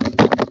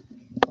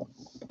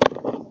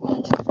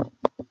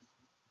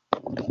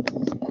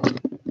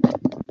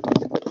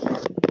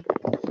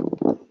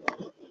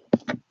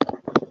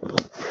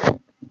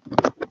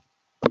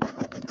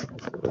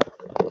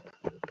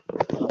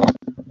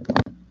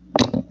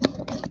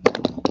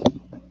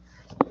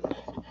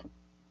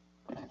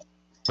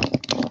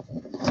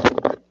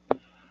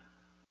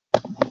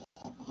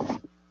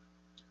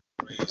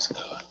 Praise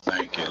God.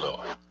 Thank you,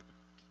 Lord.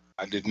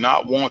 I did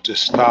not want to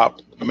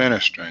stop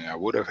ministering. I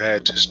would have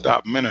had to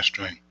stop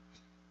ministering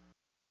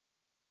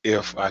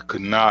if I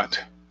could not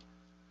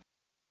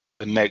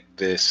connect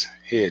this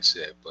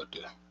headset, but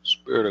the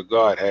Spirit of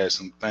God has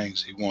some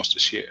things he wants to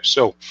share.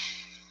 So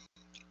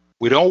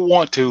we don't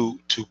want to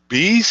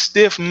be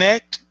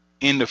stiff-necked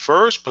in the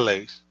first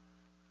place,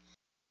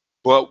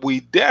 but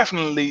we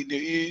definitely,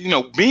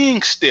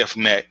 being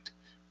stiff-necked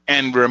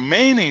and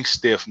remaining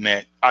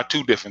stiff-necked are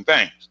two different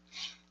things.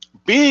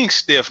 Being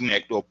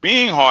stiff-necked or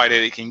being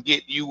hard-headed can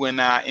get you and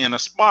I in a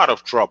spot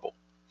of trouble.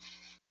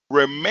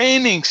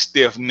 Remaining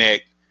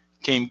stiff-necked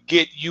can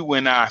get you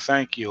and I,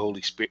 thank you,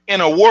 Holy Spirit,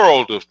 in a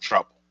world of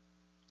trouble.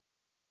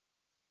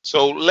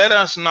 So let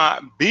us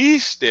not be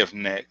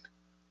stiff-necked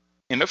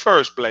in the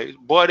first place.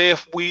 But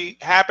if we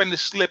happen to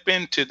slip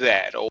into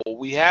that, or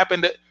we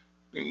happen to,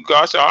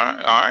 God said, all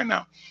right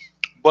now.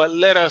 But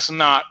let us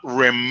not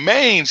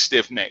remain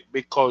stiff-necked,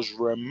 because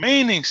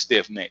remaining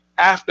stiff-necked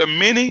after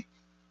many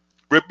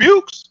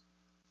rebukes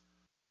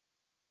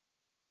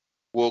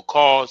will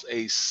cause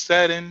a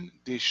sudden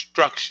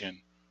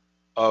destruction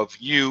of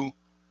you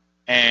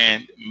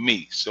and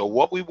me. So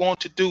what we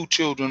want to do,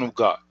 children of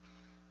God,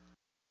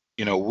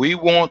 we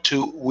want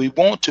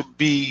to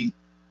be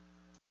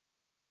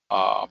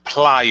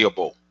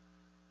pliable.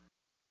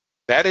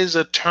 That is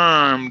a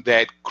term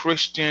that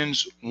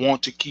Christians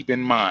want to keep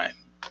in mind.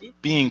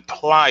 Being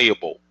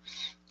pliable.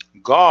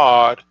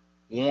 God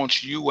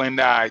wants you and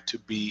I to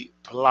be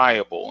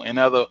pliable. In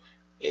other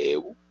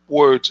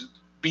words,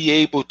 be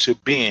able to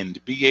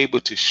bend, be able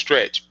to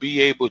stretch,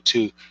 be able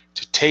to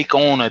take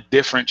on a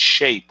different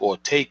shape or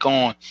take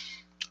on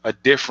a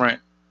different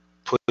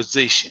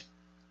position.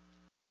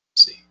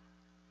 See,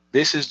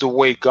 this is the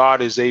way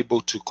God is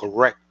able to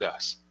correct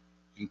us.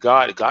 And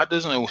God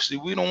doesn't see,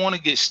 we don't want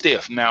to get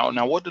stiff. Now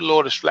what the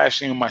Lord is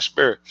flashing in my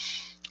spirit,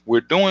 we're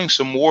doing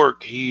some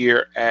work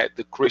here at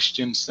the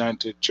Christian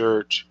Center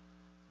Church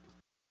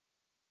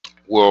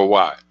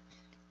worldwide.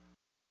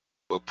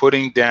 We're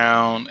putting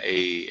down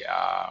a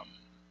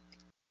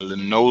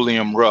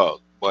linoleum rug,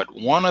 but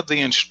one of the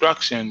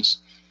instructions,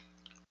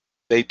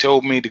 they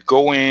told me to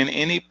go in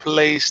any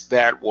place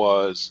that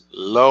was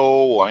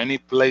low or any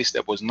place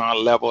that was not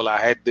level. I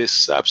had this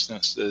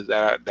substance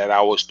that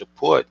I was to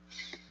put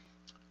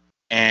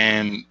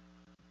and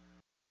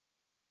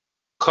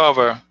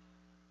cover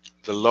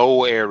the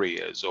low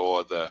areas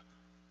or the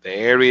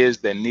areas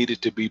that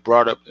needed to be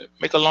brought up.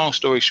 Make a long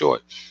story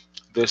short,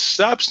 the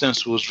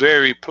substance was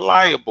very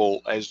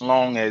pliable as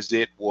long as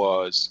it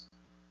was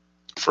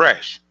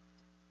fresh.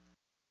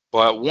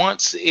 But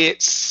once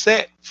it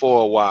set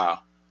for a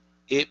while,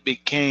 it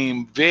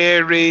became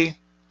very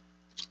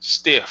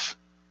stiff,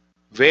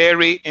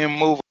 very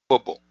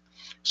immovable.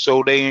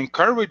 So they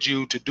encourage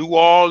you to do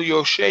all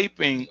your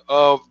shaping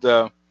of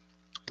the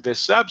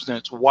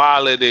substance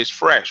while it is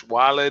fresh,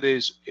 while it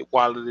is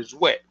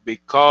wet,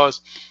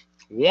 because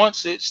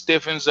once it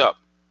stiffens up,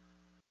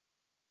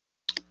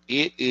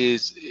 it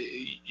is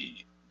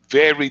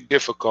very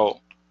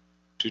difficult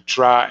to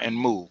try and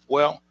move.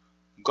 Well,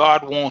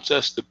 God wants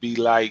us to be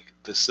like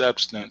the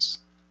substance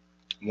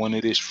when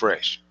it is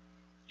fresh.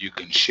 You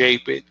can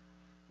shape it,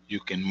 you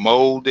can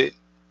mold it,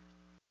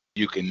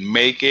 you can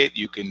make it,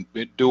 you can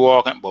do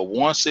all that, but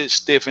once it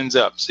stiffens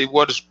up, see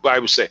what does the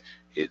Bible say?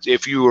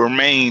 If you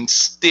remain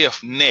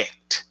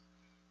stiff-necked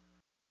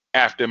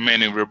after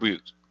many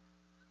rebukes.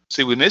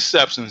 See, when this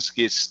substance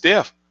gets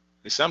stiff,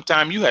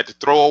 sometimes you have to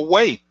throw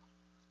away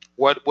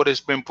what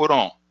has been put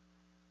on,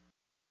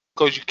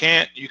 because you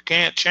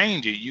can't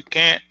change it. You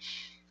can't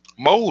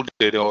mold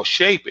it or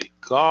shape it.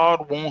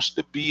 God wants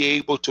to be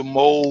able to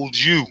mold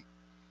you.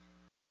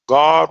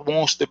 God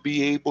wants to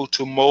be able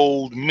to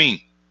mold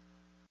me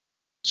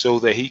so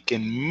that he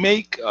can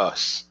make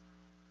us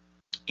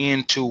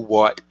into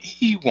what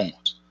he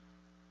wants,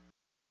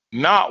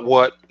 not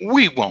what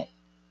we want.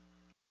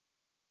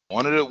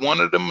 One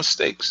of the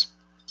mistakes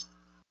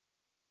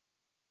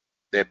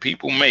that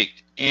people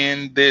make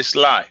in this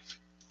life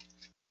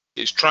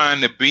is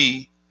trying to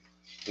be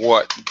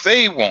what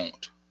they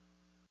want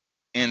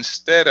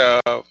instead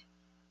of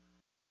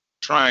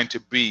trying to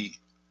be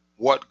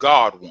what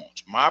God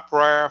wants. My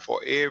prayer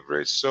for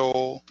every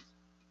soul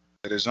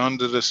that is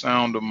under the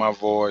sound of my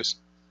voice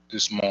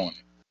this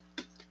morning,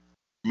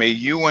 may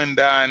you and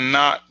I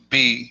not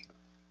be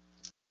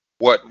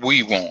what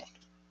we want,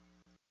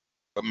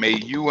 but may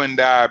you and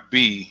I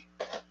be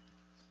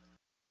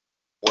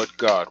what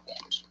God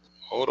wants.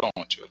 Hold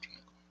on, children.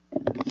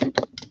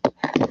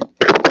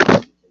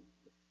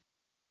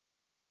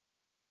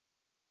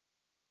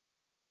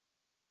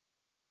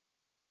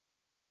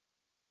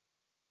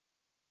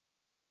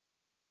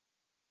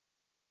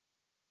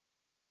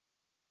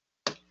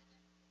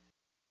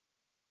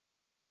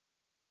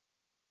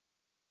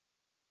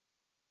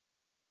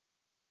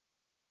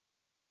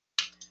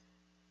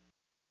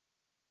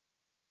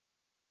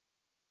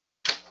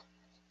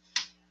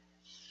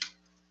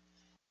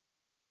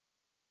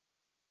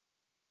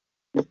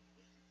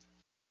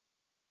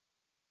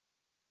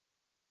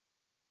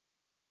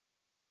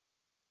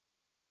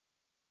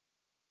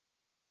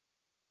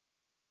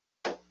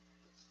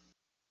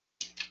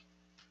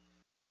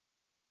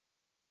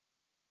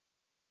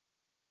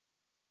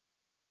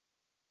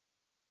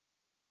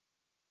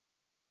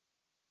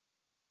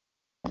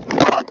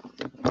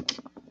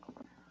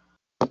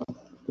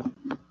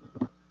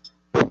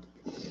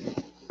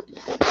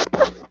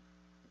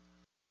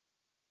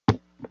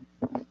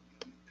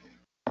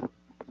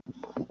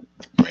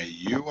 May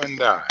you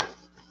and I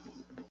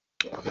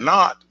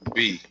not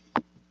be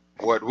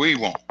what we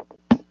want,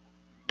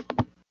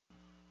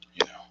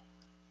 you know,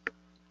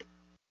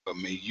 but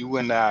may you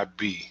and I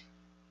be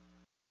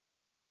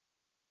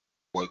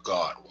what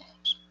God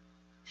wants.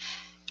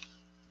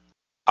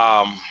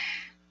 Um,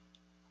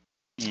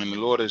 and the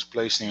Lord is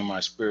placing in my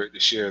spirit to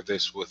share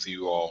this with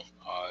you all.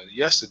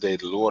 Yesterday,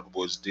 the Lord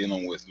was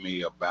dealing with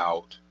me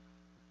about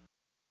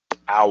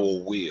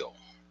our will,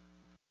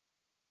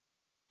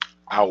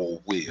 our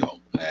will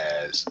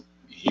as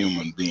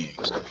human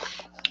beings.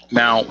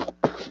 Now,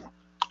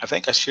 I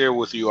think I shared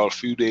with you all a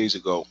few days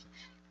ago,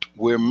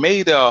 we're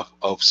made up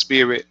of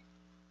spirit,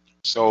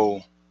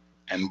 soul,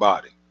 and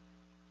body.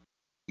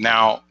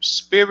 Now,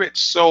 spirit,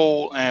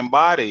 soul, and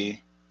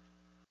body,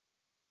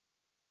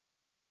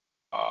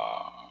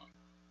 uh,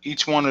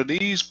 each one of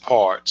these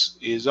parts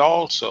is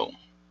also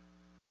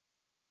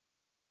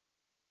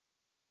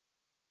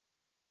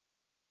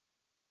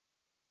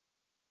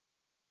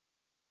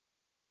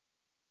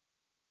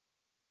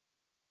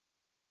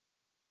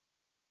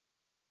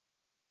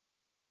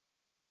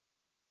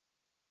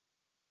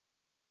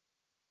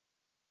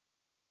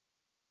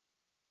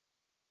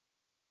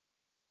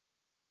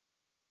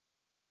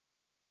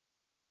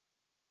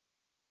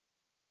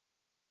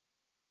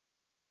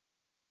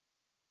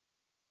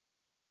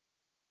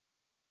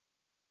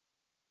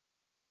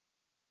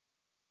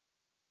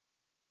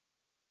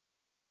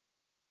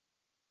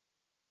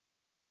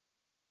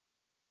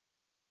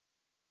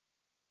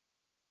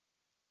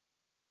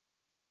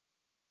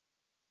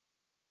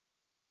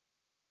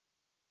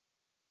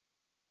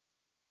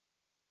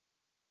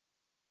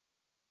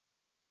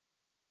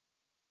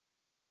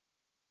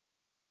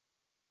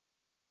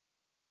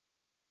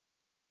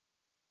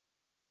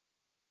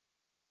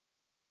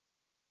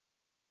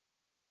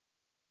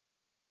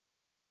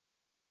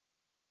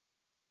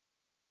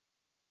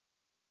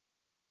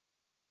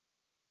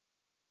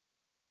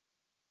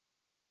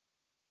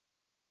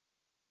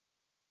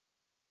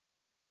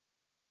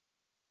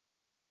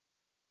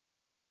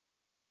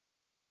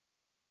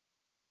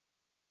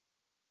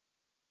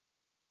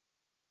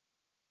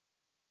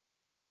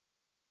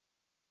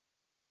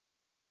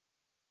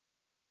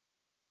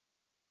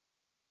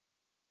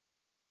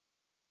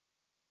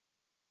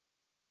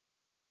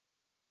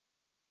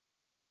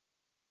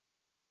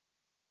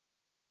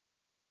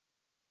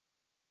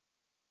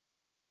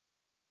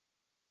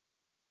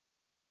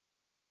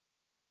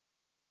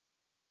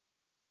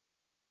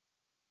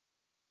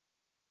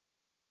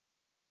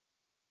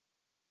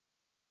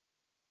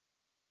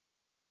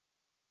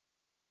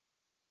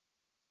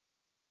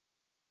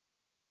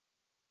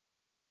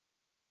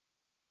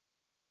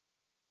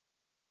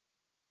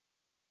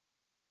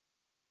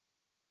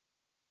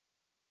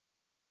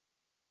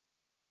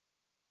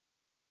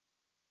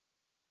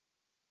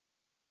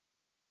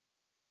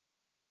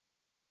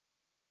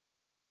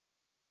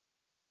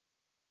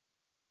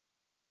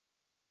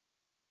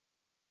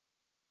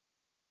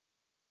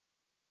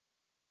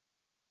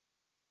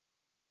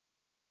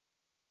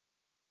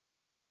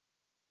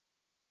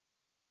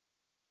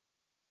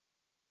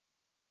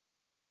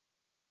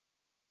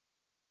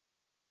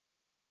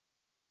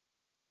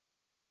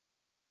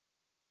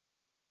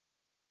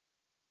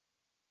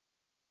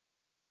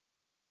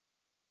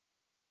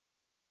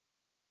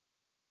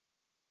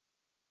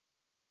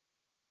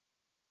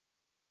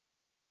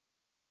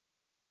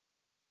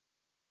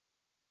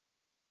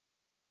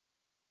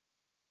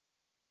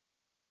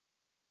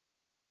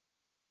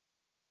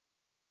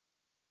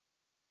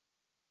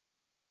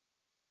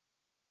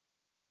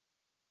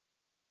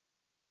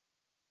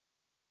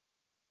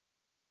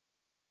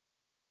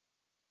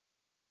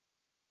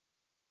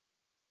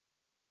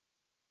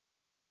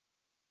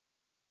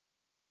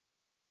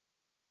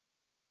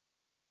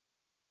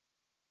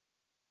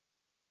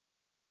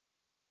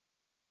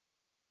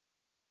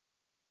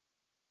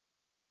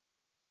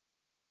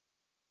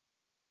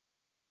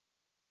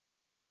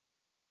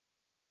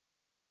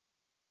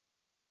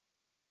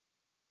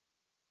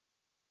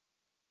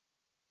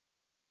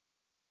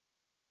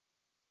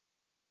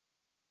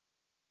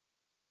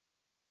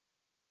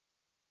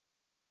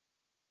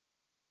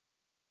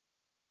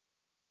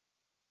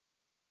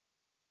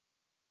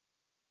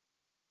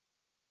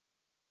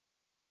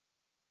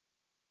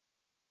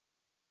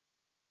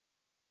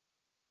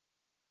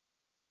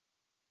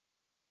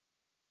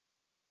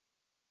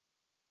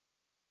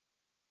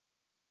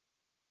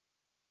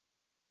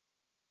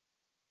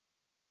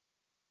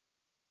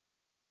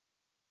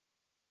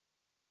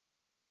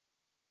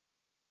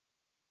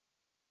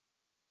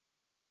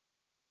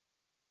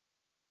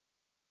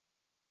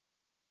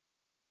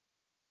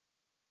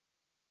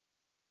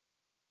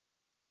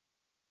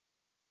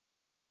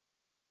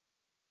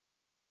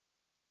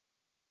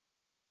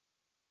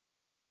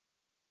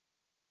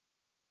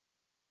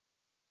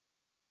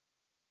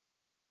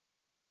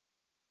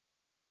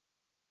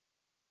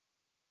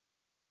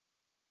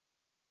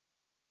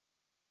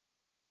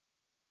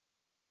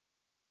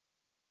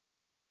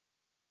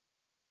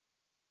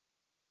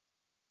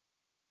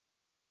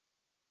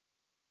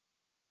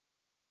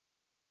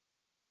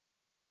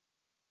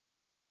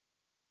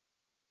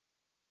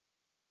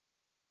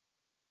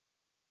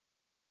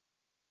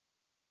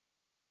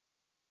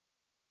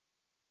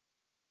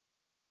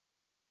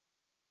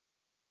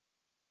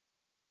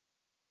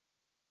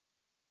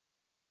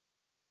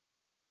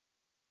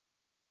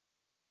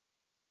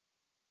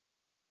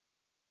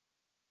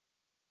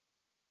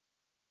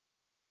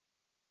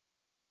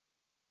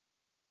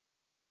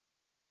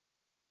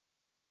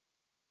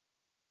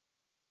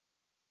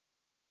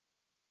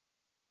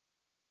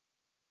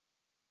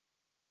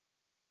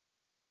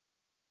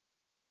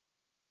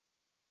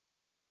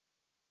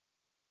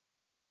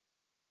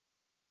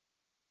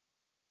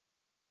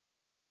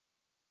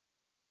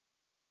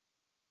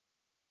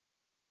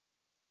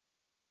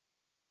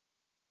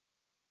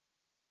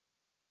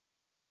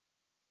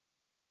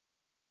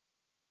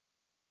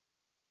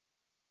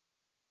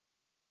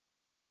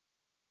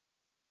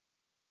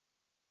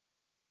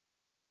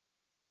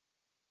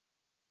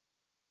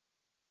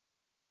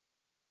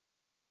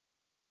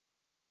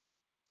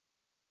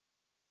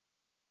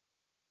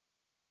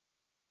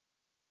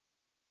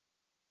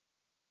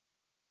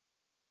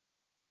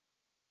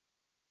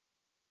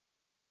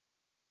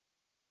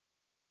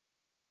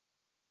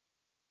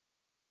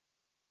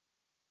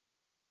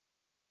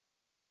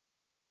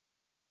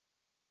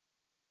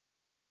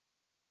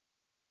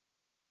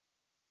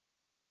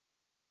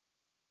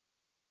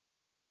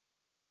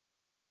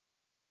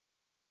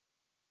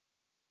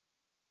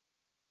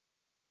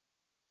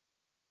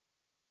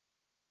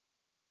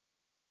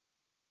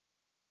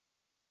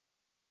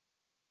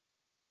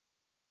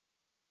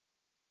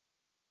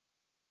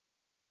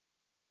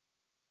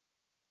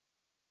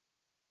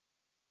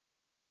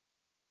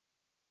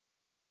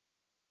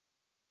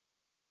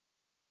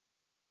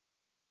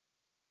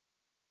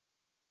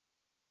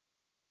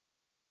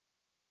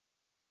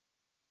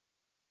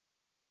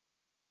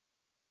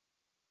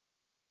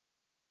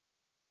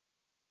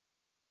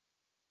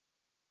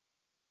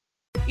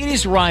It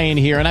is Ryan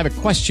here, and I have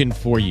a question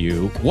for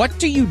you. What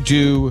do you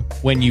do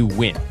when you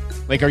win?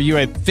 Like, are you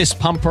a fist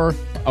pumper,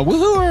 a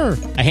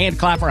woohooer, a hand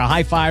clapper, a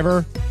high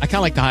fiver? I kind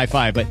of like the high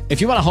five, but if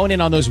you want to hone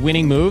in on those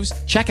winning moves,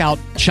 check out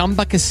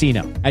Chumba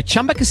Casino. At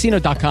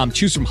ChumbaCasino.com,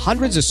 choose from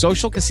hundreds of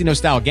social casino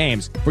style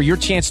games for your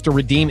chance to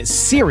redeem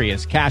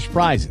serious cash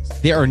prizes.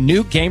 There are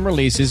new game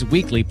releases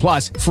weekly,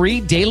 plus free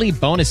daily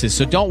bonuses.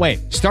 So don't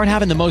wait. Start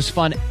having the most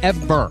fun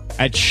ever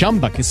at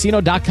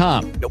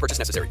ChumbaCasino.com. No purchase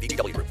necessary.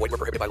 VGW Group. Void where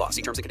prohibited by law.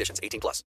 See terms and conditions. 18 plus.